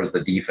 As far as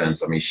the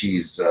defense, I mean,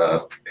 she's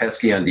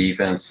pesky on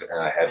defense.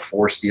 Had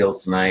 4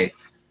 steals tonight,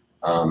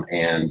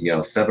 and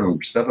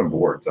 7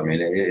 boards. I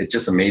mean, it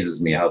just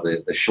amazes me how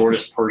the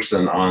shortest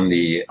person on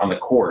the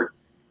court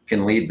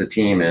can lead the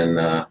team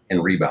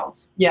in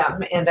rebounds. Yeah,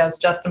 and as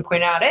Justin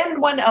pointed out,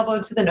 and 1 elbow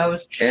to the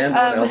nose. And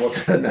 1 elbow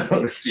to the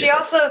nose. She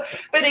also,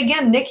 but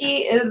again,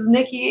 Nikki is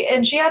Nikki,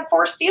 and she had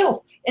 4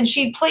 steals, and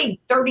she played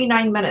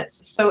 39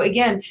 minutes. So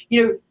again,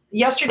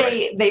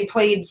 yesterday they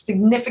played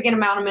significant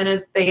amount of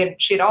minutes.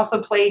 She had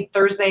also played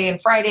Thursday and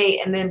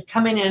Friday, and then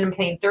coming in and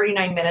playing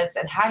 39 minutes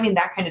and having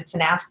that kind of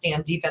tenacity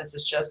on defense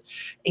is just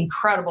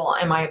incredible,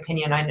 in my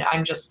opinion.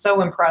 I'm just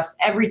so impressed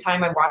every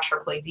time I watch her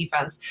play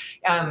defense.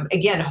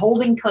 Again,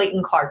 holding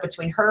Caitlin Clark,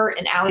 between her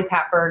and Allie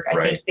Patberg,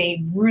 I think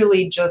they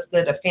really just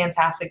did a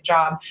fantastic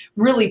job,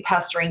 really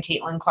pestering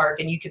Caitlin Clark,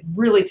 and you could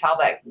really tell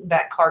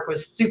that Clark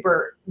was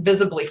super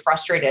visibly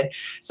frustrated.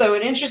 So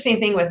an interesting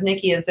thing with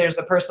Nikki is there's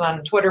a person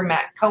on Twitter,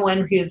 Matt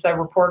Cohen, who's a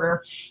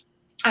reporter.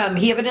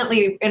 He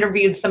evidently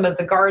interviewed some of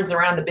the guards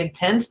around the Big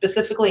Ten,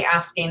 specifically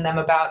asking them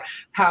about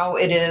how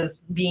it is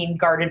being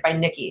guarded by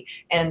Nikki.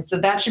 And so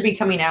that should be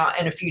coming out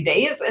in a few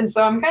days. And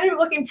so I'm kind of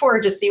looking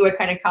forward to see what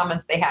kind of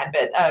comments they had.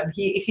 But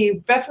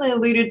he definitely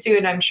alluded to,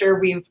 and I'm sure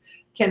we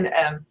can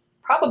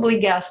probably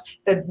guess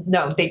that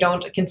no, they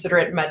don't consider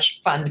it much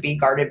fun to be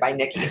guarded by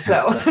Nikki.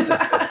 So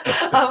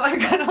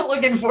I'm kind of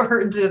looking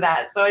forward to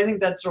that. So I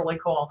think that's really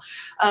cool.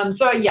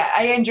 So yeah,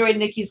 I enjoyed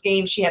Nikki's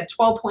game. She had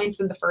 12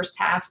 points in the first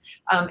half,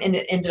 and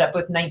it ended up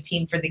with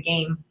 19 for the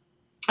game.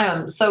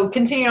 So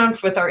continuing on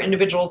with our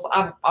individuals,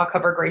 I'll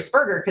cover Grace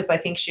Berger, because I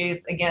think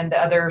she's, again,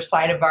 the other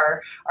side of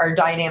our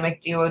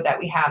dynamic duo that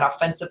we had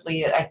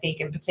offensively, I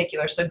think, in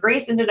particular. So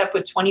Grace ended up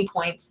with 20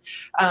 points.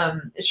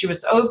 She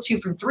was 0 of 2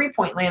 from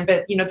 3-point land,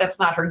 but, that's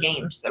not her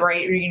game,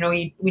 right?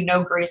 We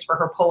know Grace for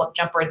her pull-up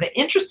jumper. The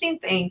interesting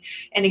thing,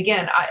 and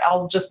again,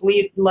 I'll just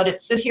let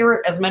it sit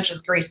here, as much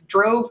as Grace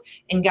drove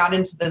and got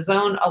into the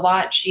zone a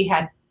lot, she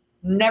had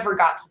never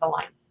got to the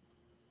line.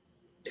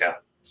 Yeah.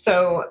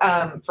 So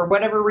for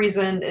whatever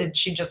reason,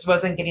 she just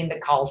wasn't getting the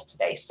calls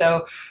today.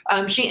 So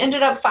she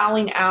ended up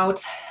fouling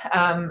out.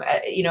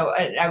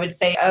 I would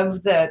say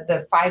of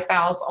the 5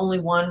 fouls, only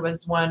one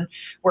was one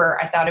where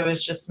I thought it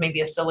was just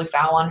maybe a silly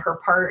foul on her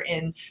part,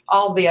 and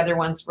all the other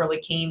ones really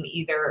came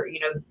either,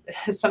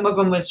 some of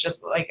them was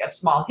just like a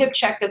small hip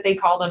check that they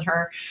called on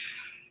her.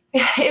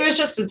 It was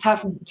just a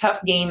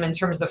tough game in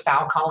terms of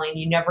foul calling.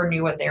 You never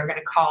knew what they were going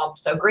to call.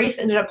 So Grace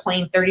ended up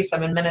playing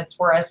 37 minutes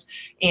for us,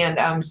 and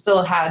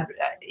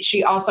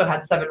she also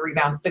had 7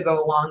 rebounds to go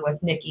along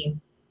with Nikki.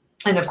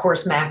 And of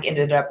course, Mac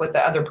ended up with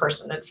the other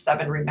person at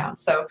 7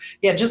 rebounds. So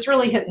yeah, just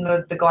really hitting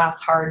the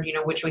glass hard,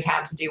 which we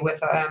had to do with,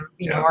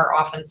 our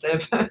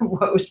offensive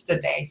woes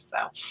today. So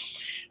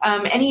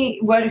who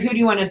do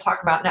you want to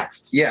talk about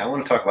next? Yeah, I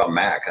want to talk about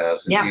Mac,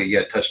 since you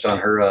had touched on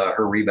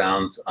her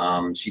rebounds.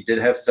 She did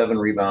have 7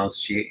 rebounds.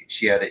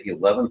 She had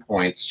 11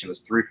 points. She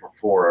was 3 for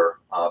 4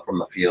 from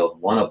the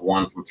field, 1 of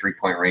 1 from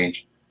 3-point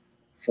range,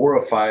 4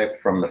 of 5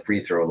 from the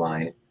free throw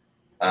line.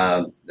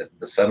 The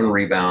 7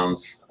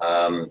 rebounds,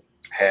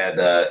 had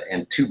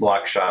and 2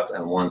 block shots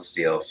and 1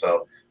 steal.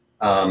 So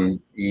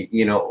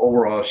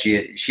overall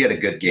she had a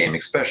good game,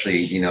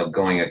 especially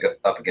going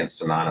up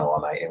against Sonano all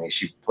night. I mean,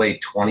 she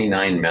played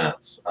 29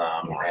 minutes,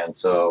 and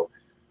so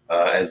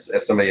as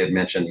somebody had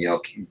mentioned,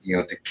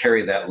 to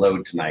carry that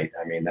load tonight,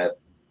 I mean, that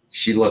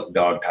she looked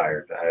dog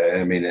tired.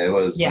 I mean, it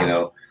was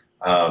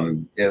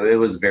it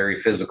was very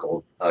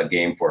physical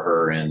game for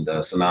her, and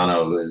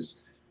Sonano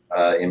is.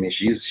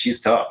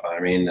 She's tough. I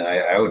mean,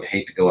 I would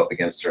hate to go up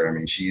against her. I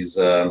mean, she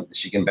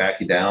can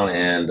back you down,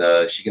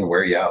 and she can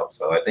wear you out.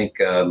 So I think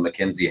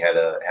Mackenzie had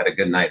a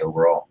good night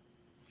overall.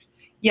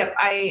 Yep,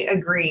 I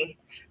agree.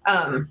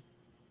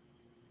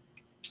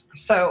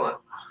 Sorry.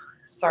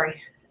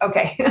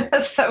 Okay,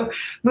 so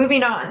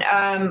moving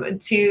on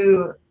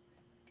to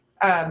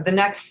the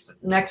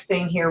next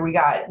thing here, we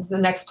got the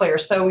next player.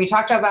 So we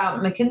talked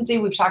about Mackenzie.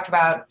 We've talked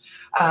about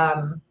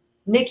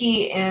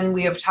Nikki, and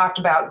we have talked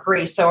about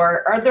Grace. So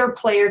our other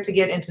player to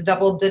get into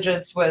double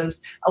digits was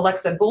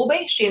Alexa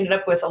Gulbe. She ended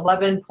up with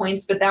 11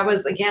 points, but that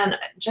was again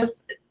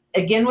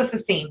with the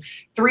theme: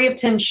 3 of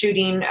 10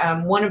 shooting,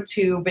 1 of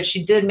 2, but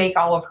she did make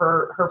all of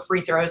her free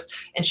throws,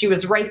 and she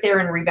was right there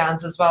in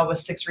rebounds as well with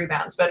 6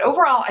 rebounds. But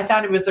overall, I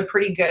thought it was a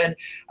pretty good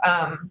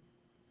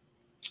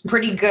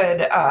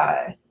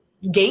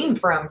game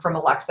from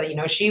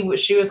Alexa. She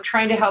was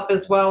trying to help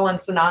as well on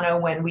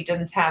Sonano when we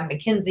didn't have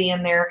Mackenzie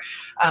in there.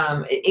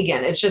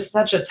 Again, it's just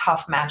such a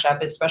tough matchup,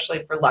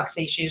 especially for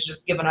Lexi. She's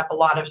just given up a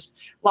lot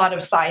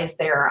of size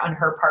there on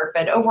her part.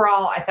 But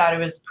overall, I thought it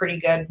was a pretty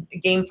good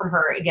game from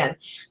her. Again,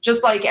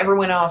 just like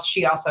everyone else,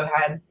 she also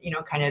had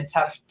kind of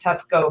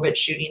tough go at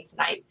shooting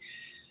tonight.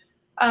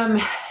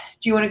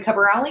 Do you want to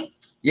cover Allie?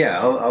 Yeah,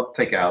 I'll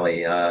take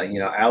Allie.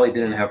 Allie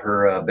didn't have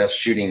her best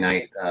shooting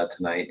night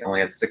tonight. Only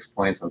had 6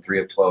 points on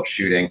 3 of 12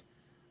 shooting,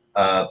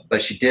 but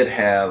she did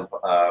have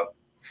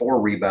 4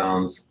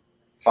 rebounds,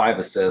 5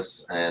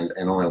 assists, and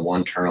only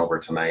 1 turnover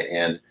tonight.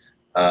 And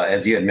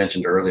as you had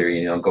mentioned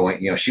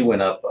earlier, she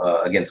went up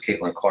against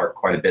Caitlin Clark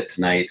quite a bit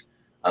tonight.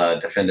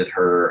 Defended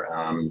her.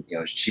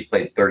 She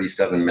played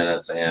 37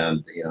 minutes,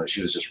 and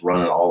she was just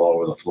running all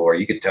over the floor.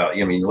 You could tell.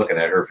 I mean, looking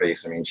at her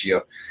face, I mean,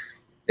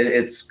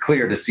 it's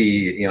clear to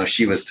see,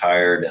 she was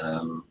tired,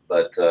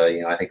 but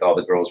I think all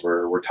the girls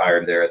were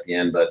tired there at the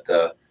end. But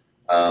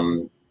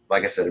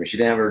like I said, I mean, she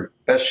didn't have her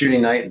best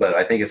shooting night, but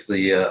I think it's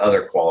the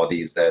other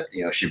qualities that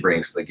she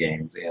brings to the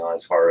games.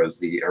 As far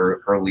as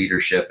her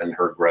leadership and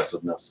her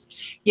aggressiveness.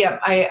 Yeah,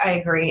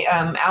 I agree.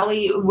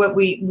 Allie, what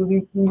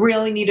we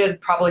really needed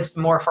probably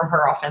some more from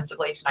her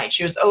offensively tonight.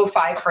 She was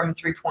 0-5 from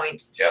 3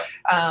 points. Yeah.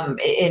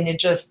 And it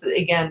just,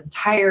 again,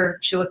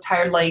 tired. She looked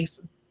tired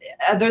legs.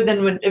 Other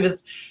than when it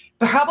was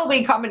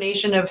probably a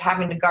combination of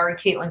having to guard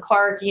Caitlin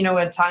Clark,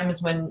 at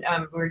times when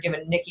we were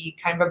giving Nikki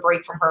kind of a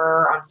break from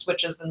her on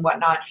switches and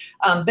whatnot.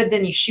 But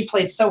then she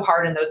played so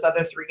hard in those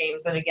other 3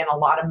 games, and again, a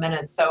lot of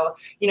minutes. So,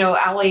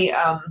 Allie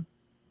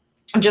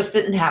just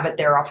didn't have it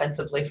there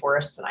offensively for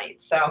us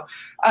tonight. So,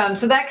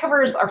 so that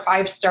covers our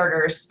 5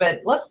 starters,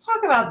 but let's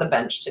talk about the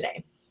bench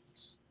today.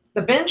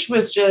 The bench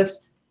was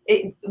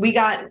we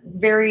got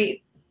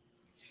very,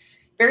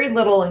 very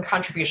little in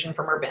contribution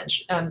from our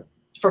bench.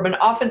 From an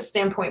offense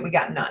standpoint, we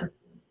got none.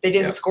 They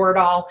didn't score at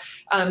all.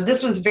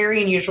 This was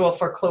very unusual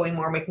for Chloe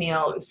Moore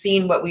McNeil,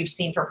 seeing what we've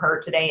seen from her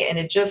today. And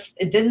it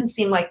didn't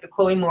seem like the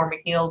Chloe Moore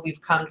McNeil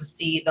we've come to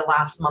see the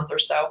last month or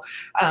so.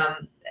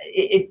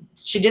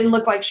 She didn't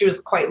look like she was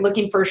quite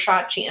looking for a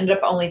shot. She ended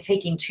up only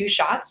taking 2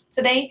 shots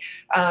today.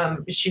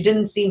 She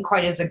didn't seem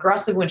quite as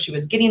aggressive when she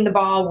was getting the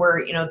ball,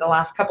 where, the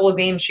last couple of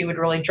games she would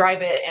really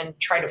drive it and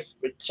try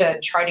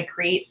to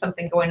create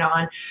something going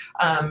on.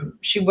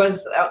 She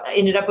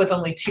ended up with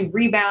only 2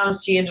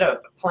 rebounds. She ended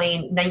up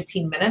playing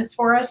 19 minutes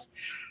for us.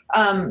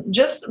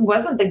 Just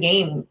wasn't the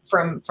game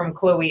from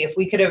Chloe. If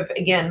we could have,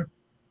 again,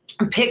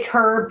 pick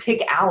her,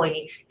 pick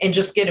Allie, and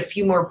just get a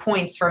few more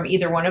points from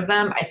either one of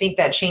them, I think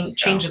that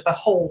changes the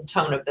whole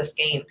tone of this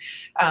game.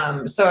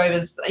 So I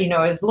was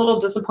a little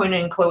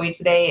disappointed in Chloe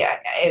today.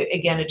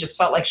 Again, it just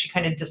felt like she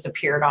kind of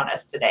disappeared on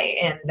us today,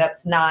 and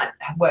that's not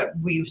what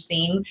we've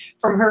seen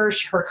from her.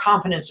 Her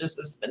confidence just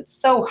has been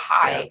so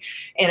high,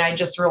 and I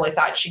just really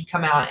thought she'd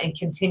come out and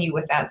continue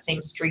with that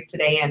same streak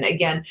today. And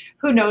again,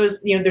 who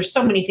knows? There's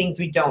so many things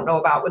we don't know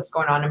about what's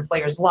going on in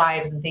players'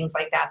 lives and things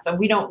like that. So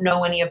we don't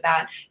know any of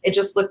that. It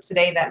just looked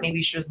today that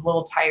maybe she was a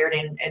little tired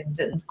and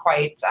didn't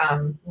quite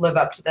live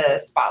up to the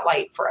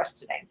spotlight for us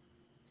today.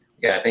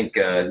 Yeah, I think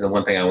the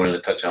one thing I wanted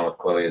to touch on with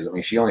Chloe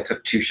is, she only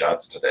took 2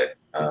 shots today.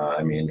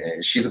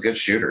 She's a good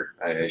shooter.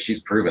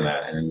 She's proven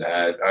that, and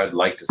I'd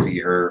like to see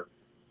her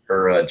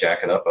jack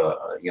it up,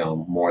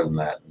 more than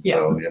that. And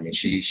so,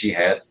 she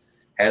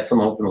had some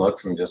open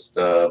looks and just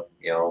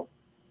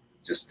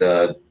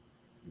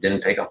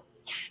didn't take them.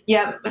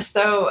 Yeah.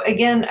 So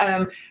again,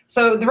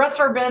 so the rest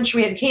of our bench,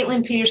 we had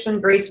Caitlin Peterson,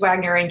 Grace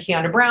Wagner, and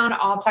Kiana Brown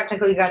all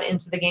technically got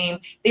into the game.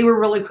 They were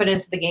really put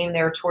into the game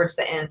there towards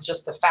the end,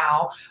 just a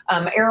foul.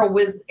 Ariel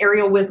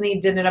Wisney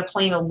did end up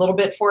playing a little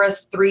bit for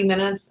us, 3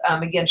 minutes.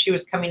 Again, she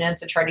was coming in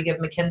to try to give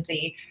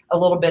Mackenzie a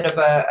little bit of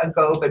a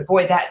go, but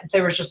boy,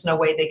 there was just no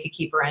way they could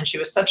keep her in. She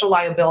was such a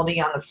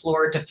liability on the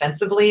floor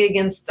defensively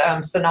against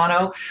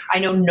Sonano. I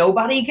know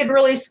nobody could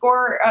really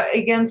score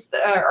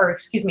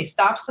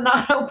stop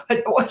Sonano,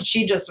 but boy,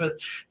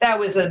 that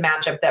was a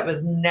matchup that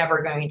was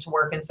never going to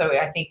work. And so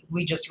I think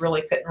we just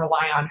really couldn't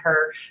rely on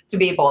her to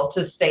be able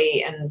to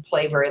stay and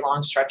play very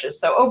long stretches.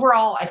 So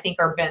overall, I think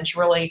our bench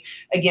really,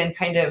 again,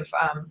 kind of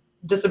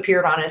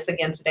disappeared on us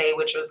again today,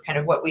 which was kind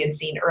of what we had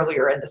seen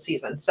earlier in the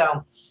season.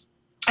 So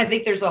I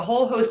think there's a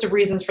whole host of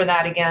reasons for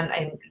that. Again,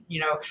 and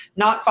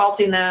not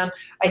faulting them.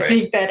 I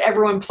think that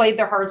everyone played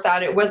their hearts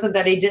out. It wasn't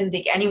that I didn't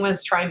think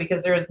anyone's trying,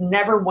 because there is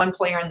never one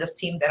player on this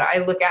team that I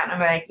look at and I'm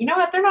like, you know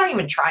what, they're not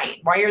even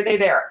trying. Why are they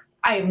there?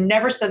 I have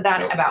never said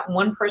that about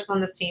one person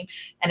on this team,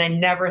 and I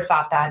never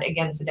thought that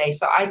again today.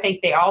 So I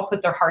think they all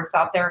put their hearts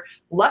out there,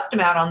 left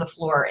them out on the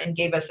floor, and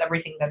gave us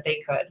everything that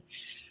they could.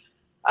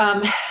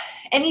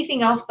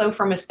 Anything else, though,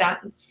 from a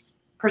stats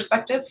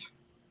perspective?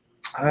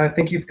 I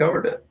think you've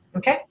covered it.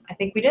 Okay, I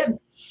think we did.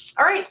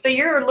 All right, so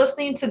you're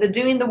listening to the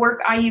Doing the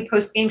Work IU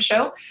post-game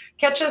show.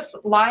 Catch us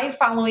live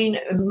following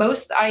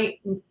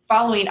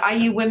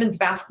IU women's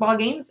basketball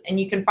games, and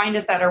you can find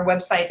us at our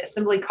website,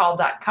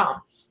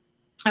 assemblycall.com.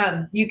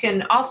 You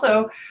can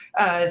also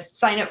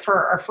sign up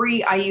for our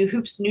free IU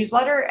Hoops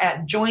newsletter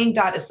at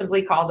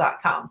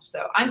join.assemblycall.com.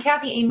 So I'm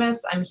Kathy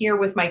Amos. I'm here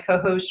with my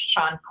co-host,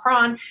 Sean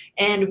Cron,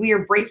 and we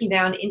are breaking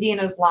down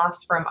Indiana's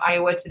loss from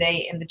Iowa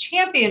today in the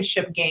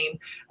championship game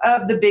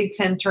of the Big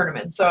Ten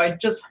tournament. So I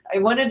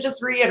want to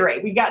just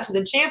reiterate, we got to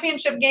the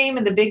championship game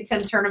in the Big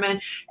Ten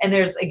tournament, and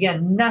there's,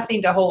 again,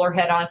 nothing to hold our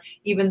head on,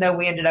 even though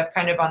we ended up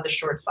kind of on the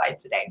short side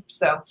today.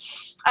 So,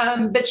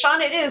 but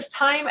Sean, it is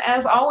time,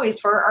 as always,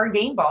 for our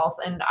game balls,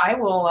 and I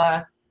will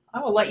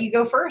let you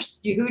go first.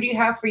 Who do you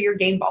have for your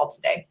game ball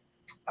today?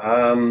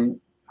 I'm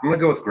going to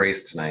go with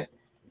Grace tonight.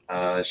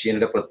 She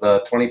ended up with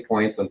 20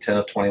 points on 10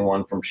 of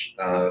 21 from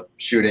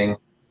shooting,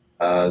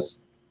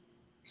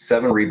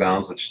 7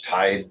 rebounds, which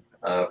tied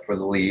for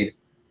the lead,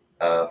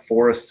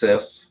 4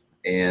 assists,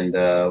 and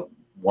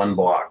 1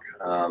 block.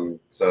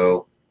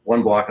 So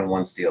 1 block and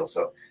 1 steal.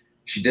 So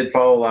she did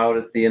foul out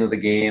at the end of the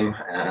game,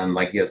 and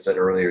like you had said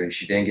earlier,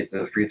 she didn't get to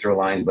the free throw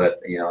line,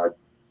 but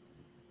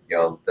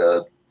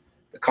the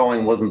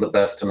calling wasn't the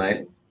best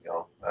tonight.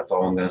 That's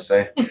all I'm going to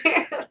say.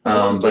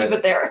 We'll leave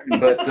it there.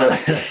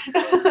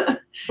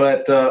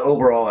 But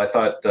overall, I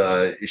thought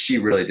she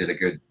really did a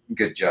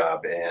good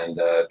job, and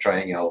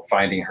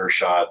finding her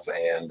shots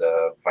and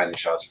finding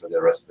shots for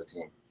the rest of the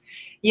team.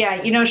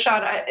 Yeah,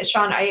 Sean,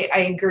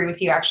 I agree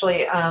with you,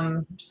 actually.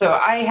 So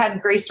I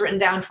had Grace written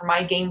down for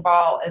my game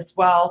ball as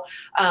well.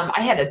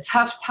 I had a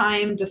tough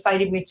time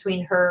deciding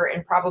between her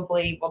and,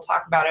 probably we'll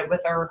talk about it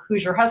with our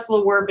Hoosier Hustle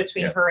Award,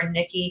 between her and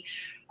Nikki.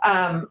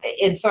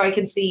 And so I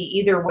can see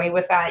either way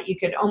with that. You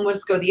could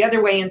almost go the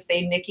other way and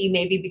say Nikki,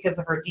 maybe because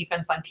of her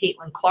defense on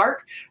Caitlin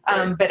Clark.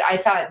 But I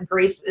thought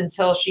Grace,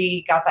 until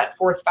she got that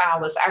 4th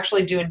foul, was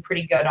actually doing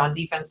pretty good on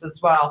defense as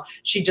well.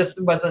 She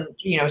just wasn't,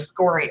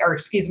 scoring, or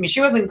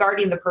she wasn't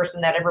guarding the person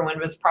that everyone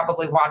was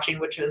probably watching,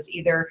 which was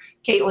either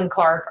Caitlin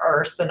Clark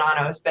or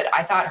Sonano's. But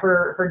I thought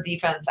her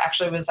defense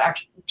actually was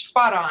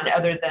spot on,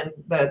 other than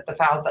the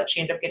fouls that she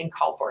ended up getting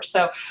called for.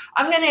 So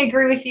I'm going to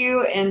agree with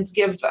you and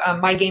give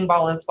my game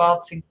ball as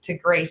well to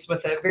Grace,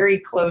 with a very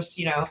close,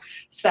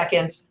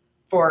 second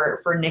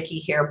for Nikki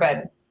here.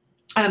 But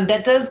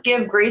that does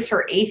give Grace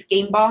her 8th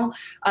game ball.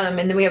 And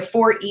then we have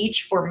 4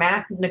 each for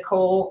Mac,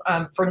 Nicole,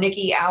 for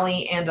Nikki,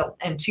 Allie,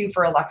 and 2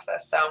 for Alexa.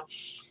 So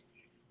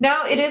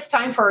now it is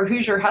time for our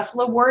Hoosier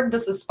Hustle Award.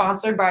 This is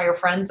sponsored by our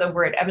friends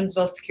over at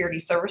Evansville Security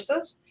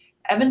Services.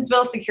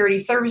 Evansville Security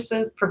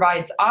Services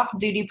provides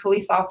off-duty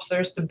police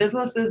officers to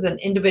businesses and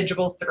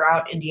individuals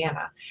throughout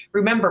Indiana.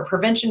 Remember,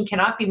 prevention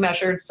cannot be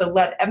measured, so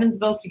let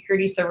Evansville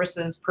Security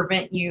Services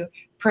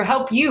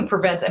help you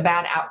prevent a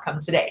bad outcome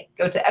today.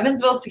 Go to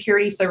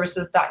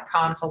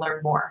evansvillesecurityservices.com to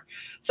learn more.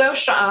 So,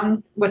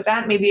 Sean, with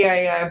that, maybe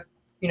I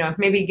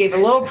maybe gave a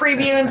little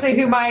preview into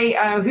who my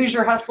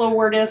Hoosier Hustle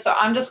Award is. So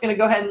I'm just going to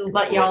go ahead and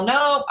let y'all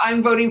know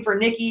I'm voting for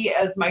Nikki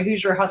as my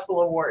Hoosier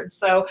Hustle Award.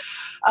 So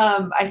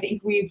I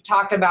think we've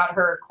talked about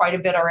her quite a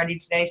bit already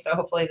today. So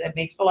hopefully that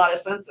makes a lot of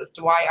sense as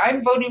to why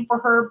I'm voting for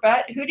her.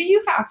 But who do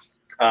you have?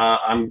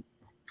 I'm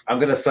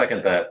going to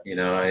second that.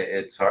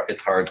 It's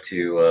hard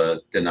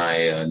to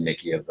deny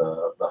Nikki of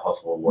the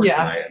Hustle Award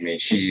tonight. I mean,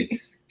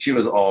 she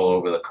was all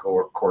over the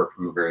court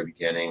from the very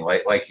beginning,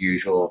 like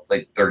usual.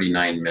 Played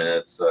 39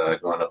 minutes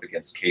going up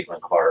against Caitlin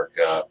Clark,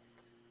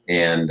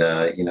 and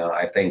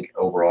I think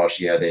overall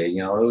she had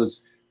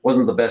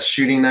wasn't the best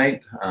shooting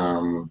night,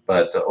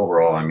 but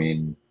overall, I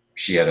mean,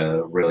 she had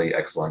a really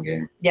excellent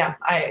game. Yeah,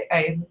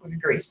 I would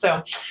agree.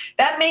 So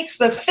that makes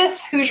the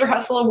 5th Hoosier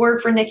Hustle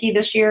Award for Nikki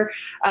this year.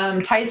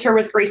 Ties her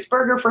with Grace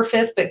Berger for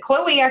 5th, but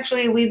Chloe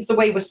actually leads the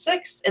way with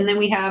 6th. And then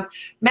we have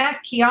Matt,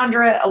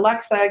 Keandra,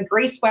 Alexa,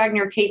 Grace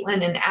Wagner,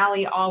 Caitlin, and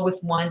Allie all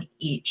with 1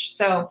 each.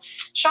 So,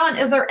 Sean,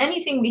 is there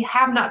anything we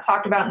have not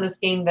talked about in this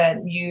game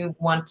that you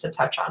want to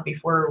touch on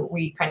before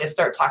we kind of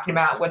start talking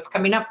about what's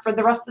coming up for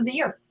the rest of the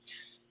year?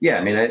 Yeah,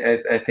 I mean,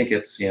 I think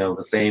it's, the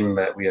same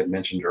that we had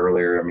mentioned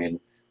earlier. I mean,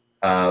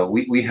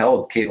 we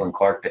held Caitlin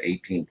Clark to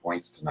 18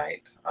 points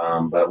tonight,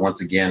 but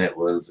once again it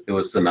was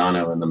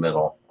Sonano in the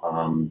middle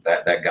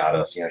that got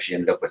us. She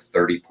ended up with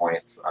 30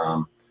 points,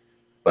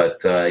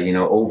 but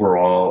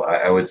overall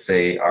I would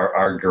say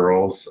our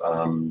girls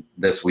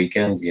this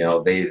weekend,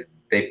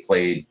 they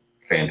played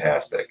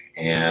fantastic,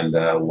 and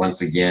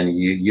once again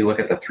you look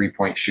at the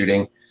 3-point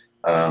shooting.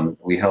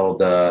 We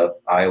held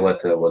Iowa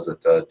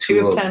to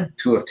 2 of 10.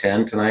 2 of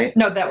 10 tonight.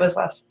 No, that was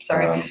less.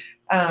 Sorry.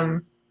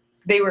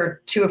 They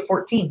were 2 of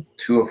 14.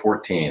 2 of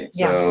 14.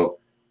 Yeah. So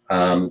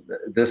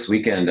this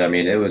weekend, I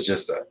mean, it was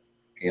just,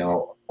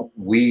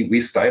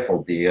 we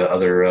stifled the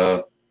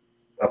other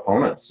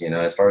opponents.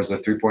 As far as their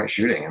 3-point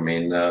shooting. I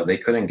mean, they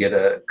couldn't get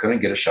a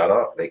shot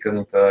off. They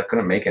couldn't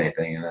make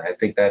anything, and I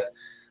think that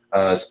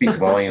speaks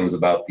volumes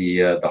about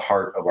the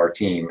heart of our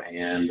team.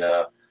 And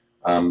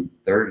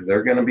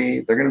they're going to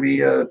be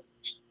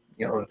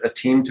a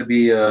team to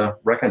be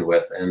reckoned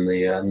with in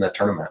the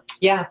tournament.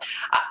 Yeah,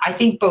 I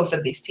think both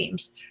of these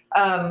teams.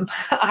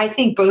 I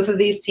think both of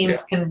these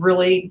teams can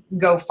really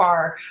go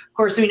far. Of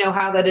course, we know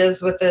how that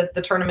is with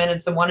the tournament.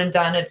 It's a one and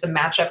done. It's a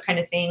matchup kind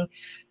of thing.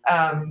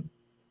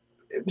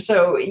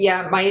 So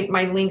yeah,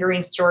 my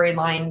lingering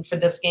storyline for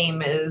this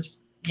game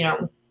is,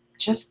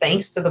 just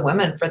thanks to the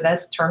women for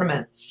this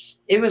tournament.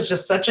 It was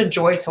just such a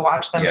joy to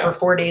watch them for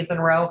 4 days in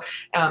a row.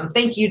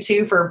 Thank you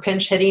too for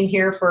pinch hitting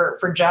here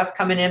for Jeff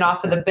coming in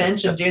off of the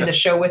bench and doing the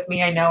show with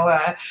me. I know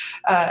I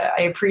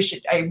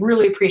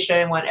really appreciate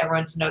it. I want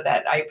everyone to know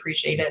that I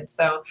appreciate it.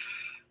 So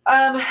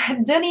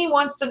Denny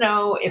wants to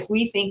know if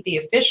we think the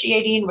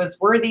officiating was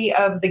worthy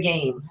of the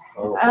game.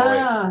 Oh,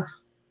 boy.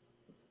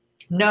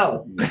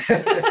 No.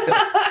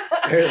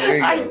 There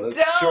you go. That's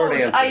a short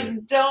answer. I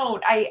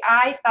don't.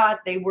 I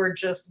thought they were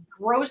just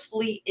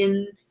grossly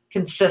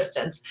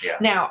inconsistent. Yeah.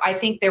 Now, I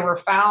think there were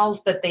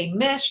fouls that they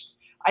missed.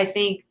 I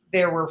think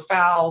there were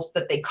fouls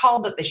that they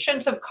called that they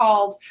shouldn't have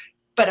called.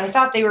 But I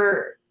thought they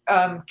were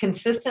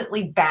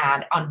consistently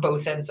bad on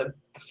both ends of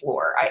the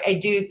floor. I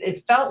do.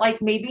 It felt like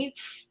maybe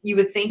you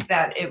would think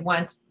that it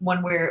went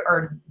one way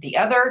or the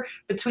other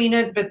between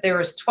it, but there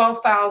was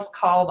 12 fouls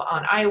called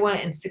on Iowa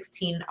and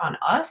 16 on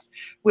us,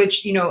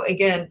 which,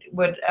 again,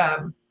 would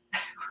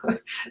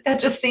that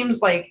just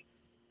seems like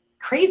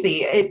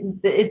crazy.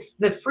 It's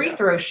the free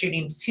throw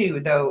shooting too,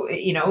 though.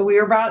 We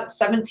were about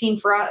 17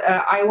 for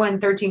Iowa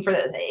and 13 for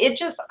this. It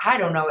just, I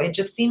don't know. It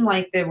just seemed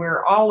like they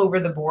were all over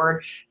the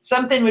board.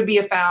 Something would be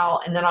a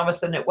foul, and then all of a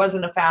sudden it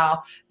wasn't a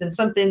foul. Then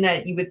something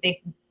that you would think,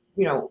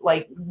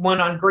 like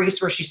one on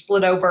Grace where she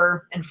slid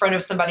over in front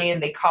of somebody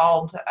and they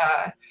called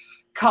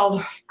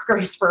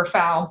Grace for a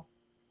foul.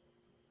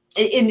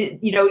 And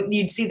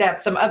you'd see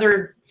that some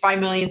other 5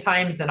 million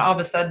times, and all of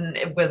a sudden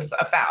it was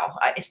a foul.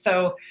 I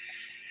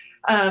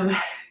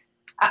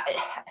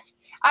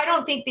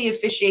don't think the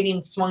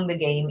officiating swung the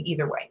game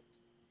either way.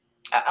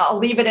 I'll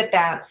leave it at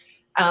that.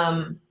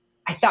 I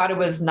thought it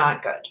was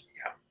not good.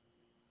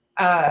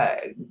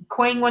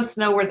 Quang wants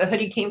to know where the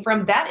hoodie came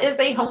from. That is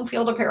a Home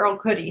Field Apparel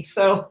hoodie.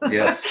 So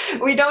yes,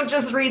 we don't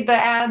just read the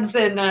ads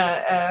and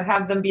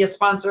have them be a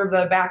sponsor of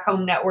the Back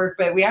Home Network,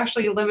 but we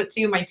actually live it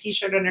too. My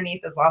T-shirt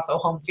underneath is also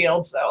Home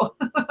Field, so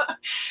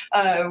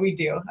we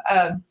do.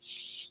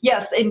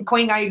 Yes, and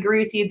Quang, I agree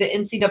with you. The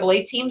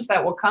NCAA teams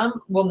that will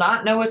come will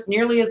not know us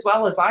nearly as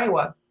well as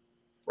Iowa.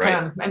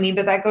 Right.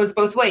 But that goes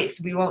both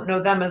ways. We won't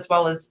know them as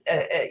well as,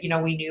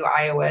 we knew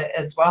Iowa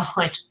as well.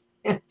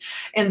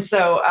 And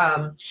so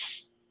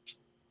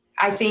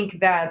I think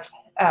that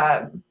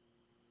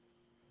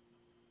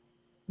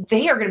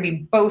they are going to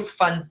be both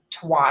fun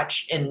to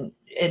watch and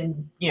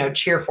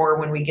cheer for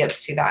when we get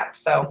to that.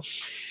 So,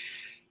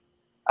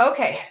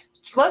 okay.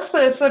 So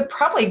it's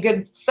probably a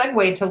good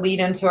segue to lead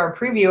into our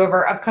preview of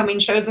our upcoming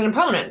shows and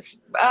opponents.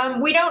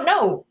 We don't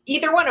know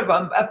either one of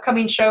them,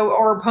 upcoming show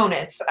or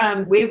opponents.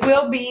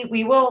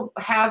 We will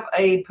have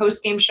a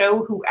post-game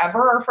show,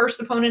 whoever our first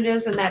opponent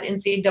is in that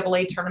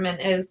NCAA tournament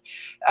is.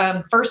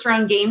 First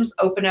round games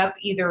open up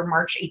either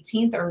March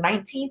 18th or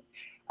 19th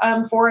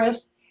for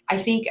us. I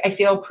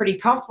feel pretty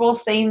comfortable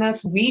saying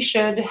this. We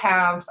should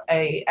have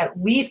at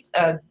least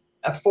a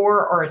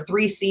 4 or a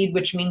 3 seed,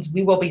 which means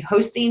we will be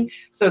hosting.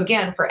 So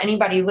again, for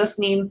anybody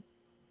listening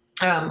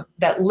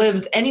that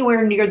lives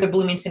anywhere near the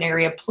Bloomington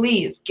area,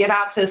 please get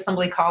out to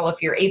Assembly Call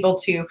if you're able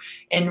to,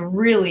 and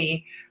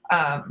really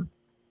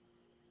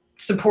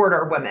support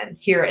our women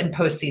here in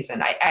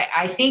postseason.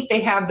 I think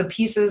they have the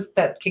pieces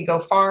that can go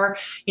far.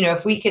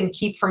 If we can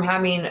keep from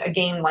having a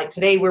game like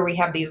today where we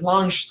have these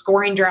long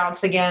scoring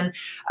droughts again,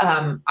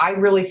 I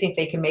really think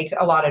they can make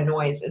a lot of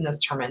noise in this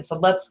tournament. So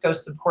let's go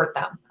support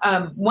them.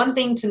 One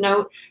thing to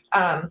note,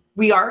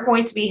 we are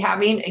going to be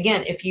having,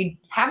 again, if you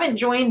haven't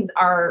joined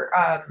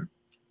our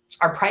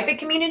private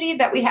community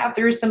that we have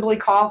through Assembly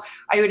Call,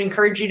 I would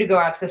encourage you to go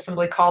out to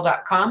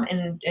assemblycall.com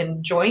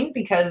and join,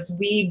 because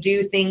we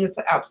do things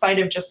outside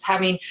of just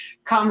having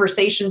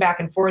conversation back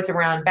and forth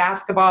around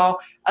basketball,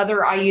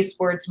 other IU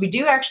sports. We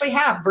do actually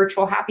have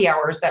virtual happy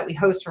hours that we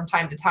host from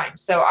time to time.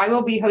 So I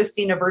will be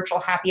hosting a virtual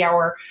happy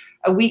hour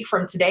a week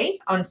from today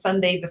on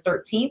Sunday the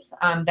 13th.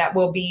 That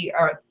will be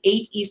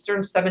 8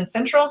 Eastern, 7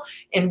 Central.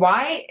 And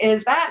why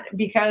is that?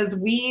 Because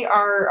we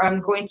are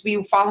going to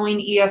be following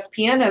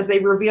ESPN as they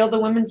reveal the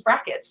women's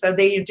bracket. So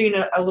they're doing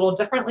it a little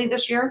differently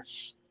this year.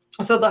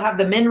 So they'll have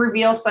the men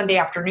reveal Sunday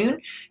afternoon.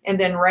 And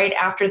then right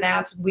after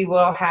that, we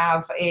will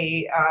have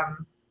they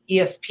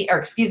will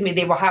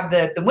have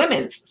the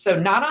women's. So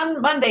not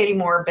on Monday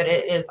anymore, but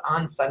it is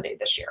on Sunday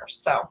this year.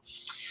 So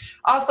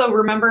also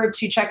remember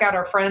to check out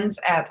our friends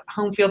at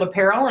Home Field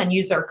Apparel and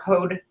use our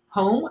code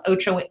HOME,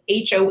 HOME,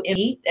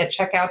 at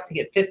checkout to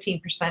get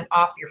 15%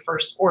 off your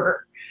first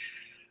order.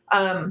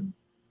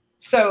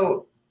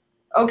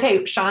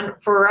 Okay, Sean,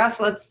 for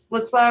us, let's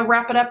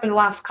wrap it up in the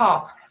last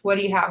call. What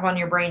do you have on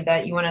your brain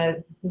that you want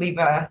to leave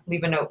a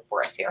note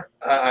for us here?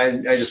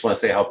 I just want to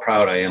say how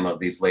proud I am of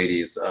these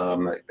ladies.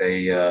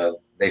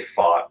 They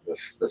fought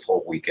this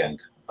whole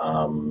weekend.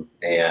 Although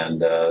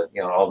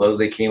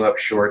they came up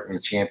short in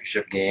the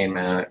championship game,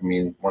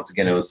 once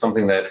again, it was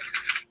something that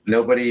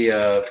nobody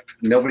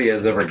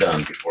has ever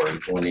done before,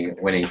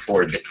 winning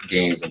 4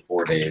 games in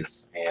 4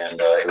 days. And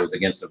it was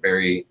against a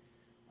very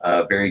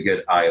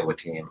good Iowa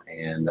team.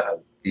 And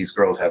these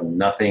girls have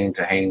nothing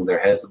to hang their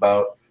heads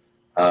about.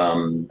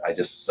 I'm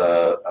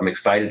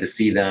excited to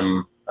see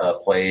them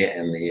play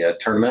in the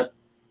tournament,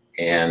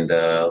 and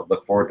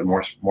look forward to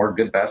more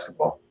good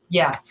basketball.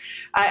 Yeah,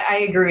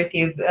 I agree with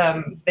you.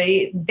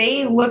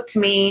 They look to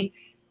me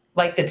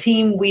like the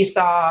team we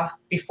saw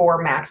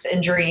before Mac's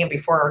injury and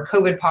before our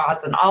COVID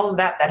pause and all of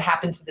that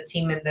happened to the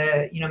team in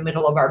the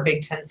middle of our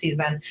Big Ten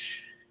season.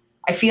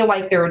 I feel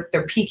like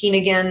they're peaking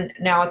again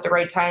now at the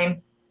right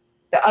time.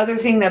 The other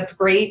thing that's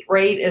great,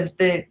 right, is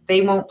that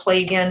they won't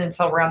play again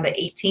until around the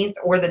 18th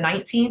or the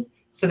 19th.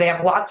 So they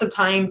have lots of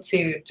time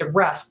to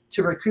rest,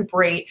 to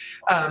recuperate,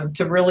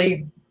 to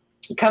really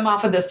come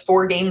off of this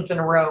 4 games in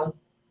a row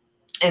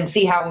and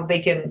see how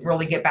they can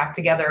really get back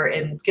together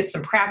and get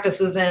some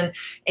practices in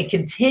and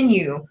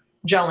continue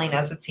gelling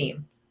as a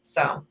team.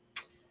 So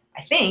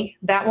I think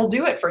that will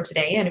do it for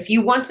today. And if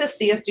you want to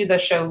see us do the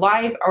show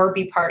live or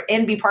be part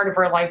of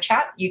our live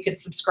chat, you could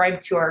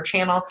subscribe to our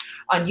channel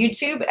on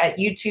YouTube at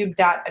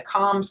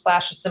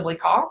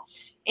youtube.com/assemblycall.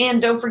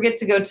 And don't forget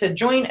to go to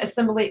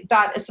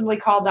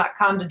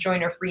joinassemblycall.com to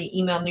join our free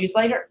email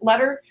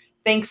newsletter.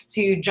 Thanks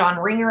to John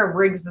Ringer of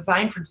Riggs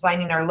Design for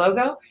designing our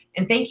logo.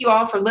 And thank you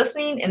all for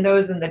listening and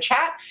those in the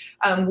chat.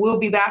 We'll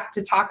be back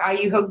to talk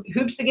IU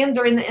hoops again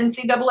during the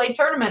NCAA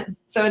tournament.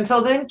 So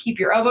until then, keep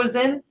your elbows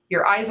in,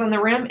 your eyes on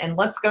the rim, and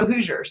let's go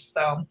Hoosiers.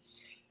 So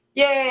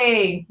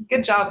yay.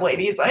 Good job,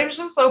 ladies. I'm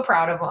just so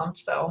proud of them.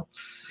 So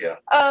yeah.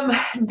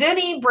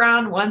 Denny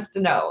Brown wants to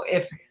know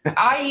if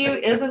IU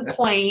isn't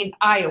playing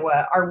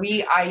Iowa, are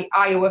we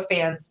Iowa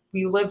fans?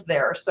 We live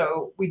there,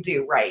 so we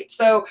do, right?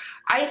 So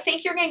I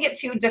think you're going to get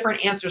 2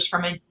 different answers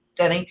from it,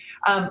 Denny.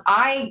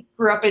 I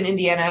grew up in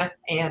Indiana,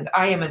 and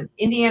I am an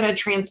Indiana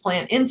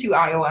transplant into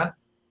Iowa.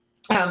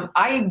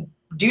 I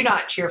do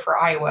not cheer for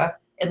Iowa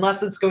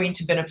unless it's going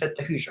to benefit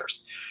the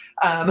Hoosiers.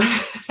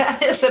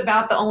 That is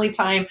about the only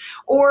time,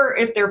 or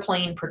if they're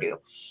playing Purdue.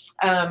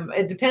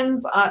 It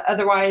depends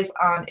otherwise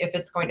on if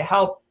it's going to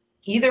help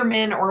either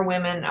men or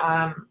women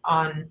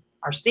on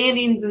our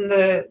standings in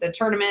the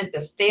tournament,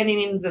 the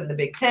standings in the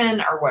Big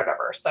Ten, or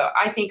whatever. So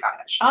I think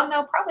Sean,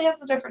 though, probably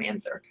has a different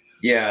answer.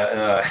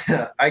 Yeah,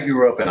 I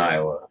grew up in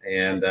Iowa,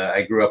 and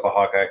I grew up a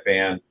Hawkeye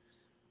fan.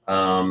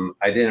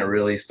 I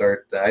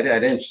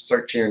didn't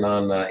start cheering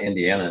on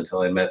Indiana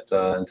until I met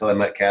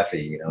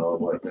Kathy.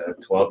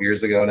 12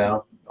 years ago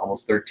now,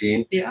 almost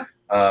 13. Yeah.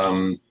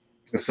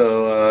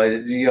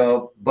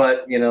 So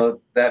but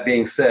that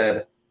being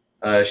said,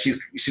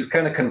 she's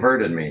kind of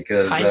converted me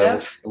because Kind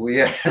of.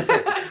 we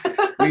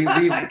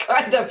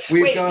Kind of.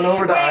 we've gone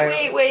over to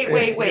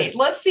Wait.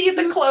 Let's see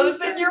the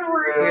clothes in your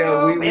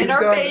room, in our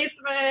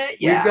basement.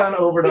 Yeah. We've gone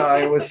over to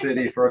Iowa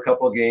City for a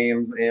couple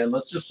games, and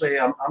let's just say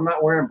I'm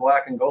not wearing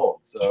black and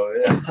gold. So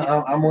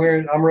yeah,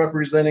 I'm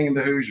representing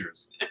the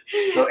Hoosiers.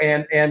 So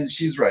and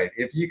she's right.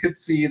 If you could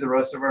see the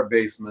rest of our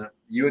basement,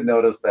 you would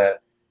notice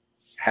that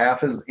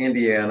half is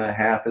Indiana,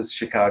 half is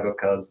Chicago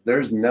Cubs.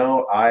 There's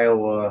no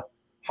Iowa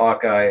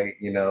Hawkeye,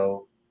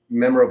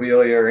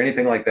 memorabilia or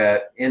anything like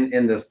that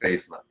in this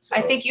basement. So.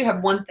 I think you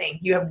have one thing.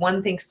 You have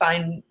one thing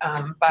signed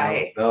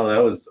by.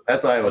 No,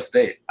 that's Iowa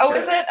State. Oh,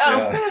 is it? Oh,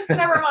 yeah.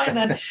 Never mind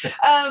then.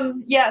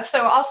 Yeah.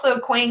 So also,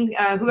 Quang,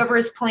 whoever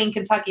is playing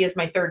Kentucky is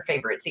my third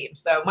favorite team.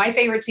 So my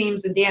favorite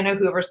team's Indiana,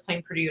 whoever's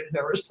playing Purdue, and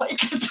whoever's playing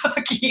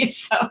Kentucky.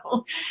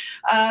 So,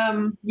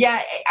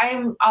 yeah,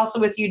 I'm also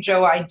with you,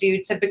 Joe. I do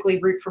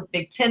typically root for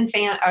Big Ten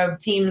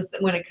teams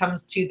when it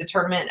comes to the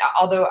tournament.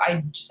 Although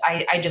I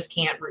just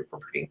can't root for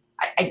Purdue.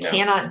 I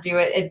cannot do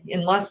it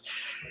unless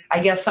I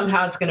guess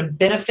somehow it's going to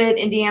benefit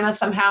Indiana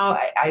somehow.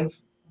 I've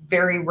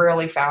very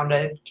rarely found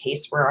a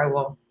case where I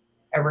will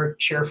ever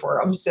cheer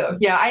for them. So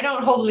yeah, I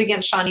don't hold it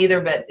against Sean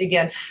either. But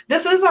again,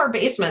 this is our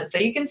basement, so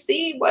you can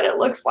see what it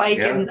looks like.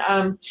 Yeah. And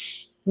a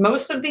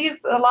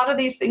lot of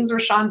these things were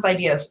Sean's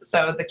ideas.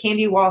 So the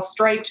candy wall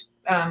striped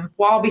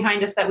wall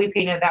behind us that we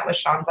painted, that was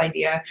Sean's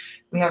idea.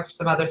 We have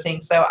some other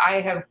things. So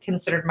I have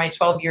considered my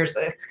 12 years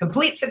a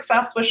complete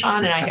success with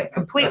Sean, and I have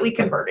completely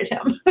converted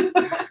him.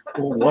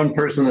 One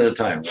person at a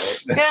time,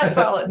 right? That's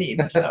all it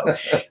needs. So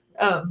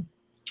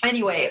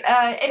anyway,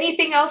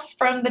 anything else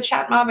from the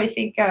chat mob? I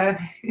think I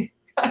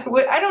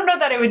don't know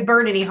that I would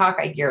burn any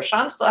Hawkeye gear.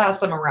 Sean still has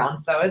some around,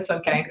 so it's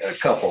okay. A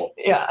couple.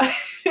 Yeah.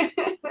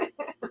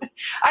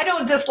 I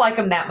don't dislike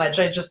them that much.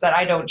 I just that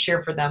I don't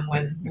cheer for them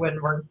when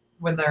we're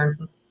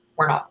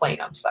not playing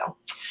them. So,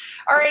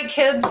 all right,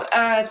 kids.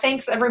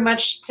 Thanks very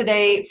much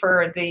today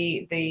for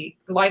the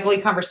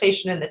lively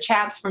conversation in the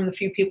chats from the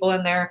few people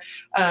in there.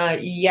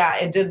 Yeah,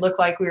 it did look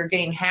like we were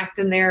getting hacked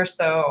in there,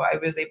 so I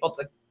was able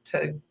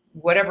to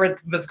whatever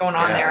was going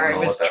on there. I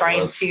was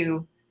trying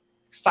to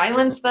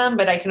silence them,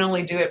 but I can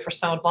only do it for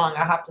so long.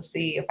 I'll have to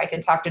see if I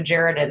can talk to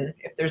Jared and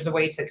if there's a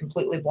way to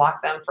completely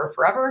block them for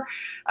forever,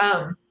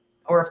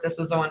 or if this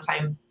was a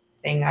one-time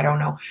thing. I don't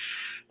know.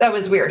 That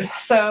was weird.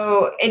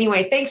 So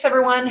anyway, thanks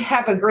everyone.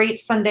 Have a great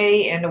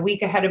Sunday and a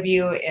week ahead of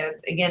you. And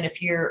again,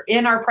 if you're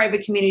in our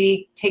private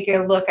community, take a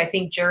look. I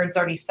think Jared's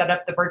already set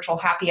up the virtual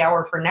happy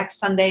hour for next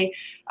Sunday.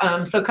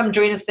 So come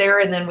join us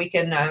there, and then we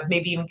can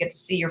maybe even get to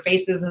see your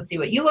faces and see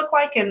what you look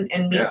like and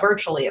meet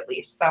virtually at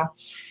least. So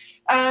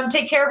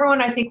take care,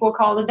 everyone. I think we'll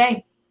call it a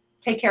day.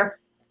 Take care.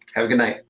 Have a good night.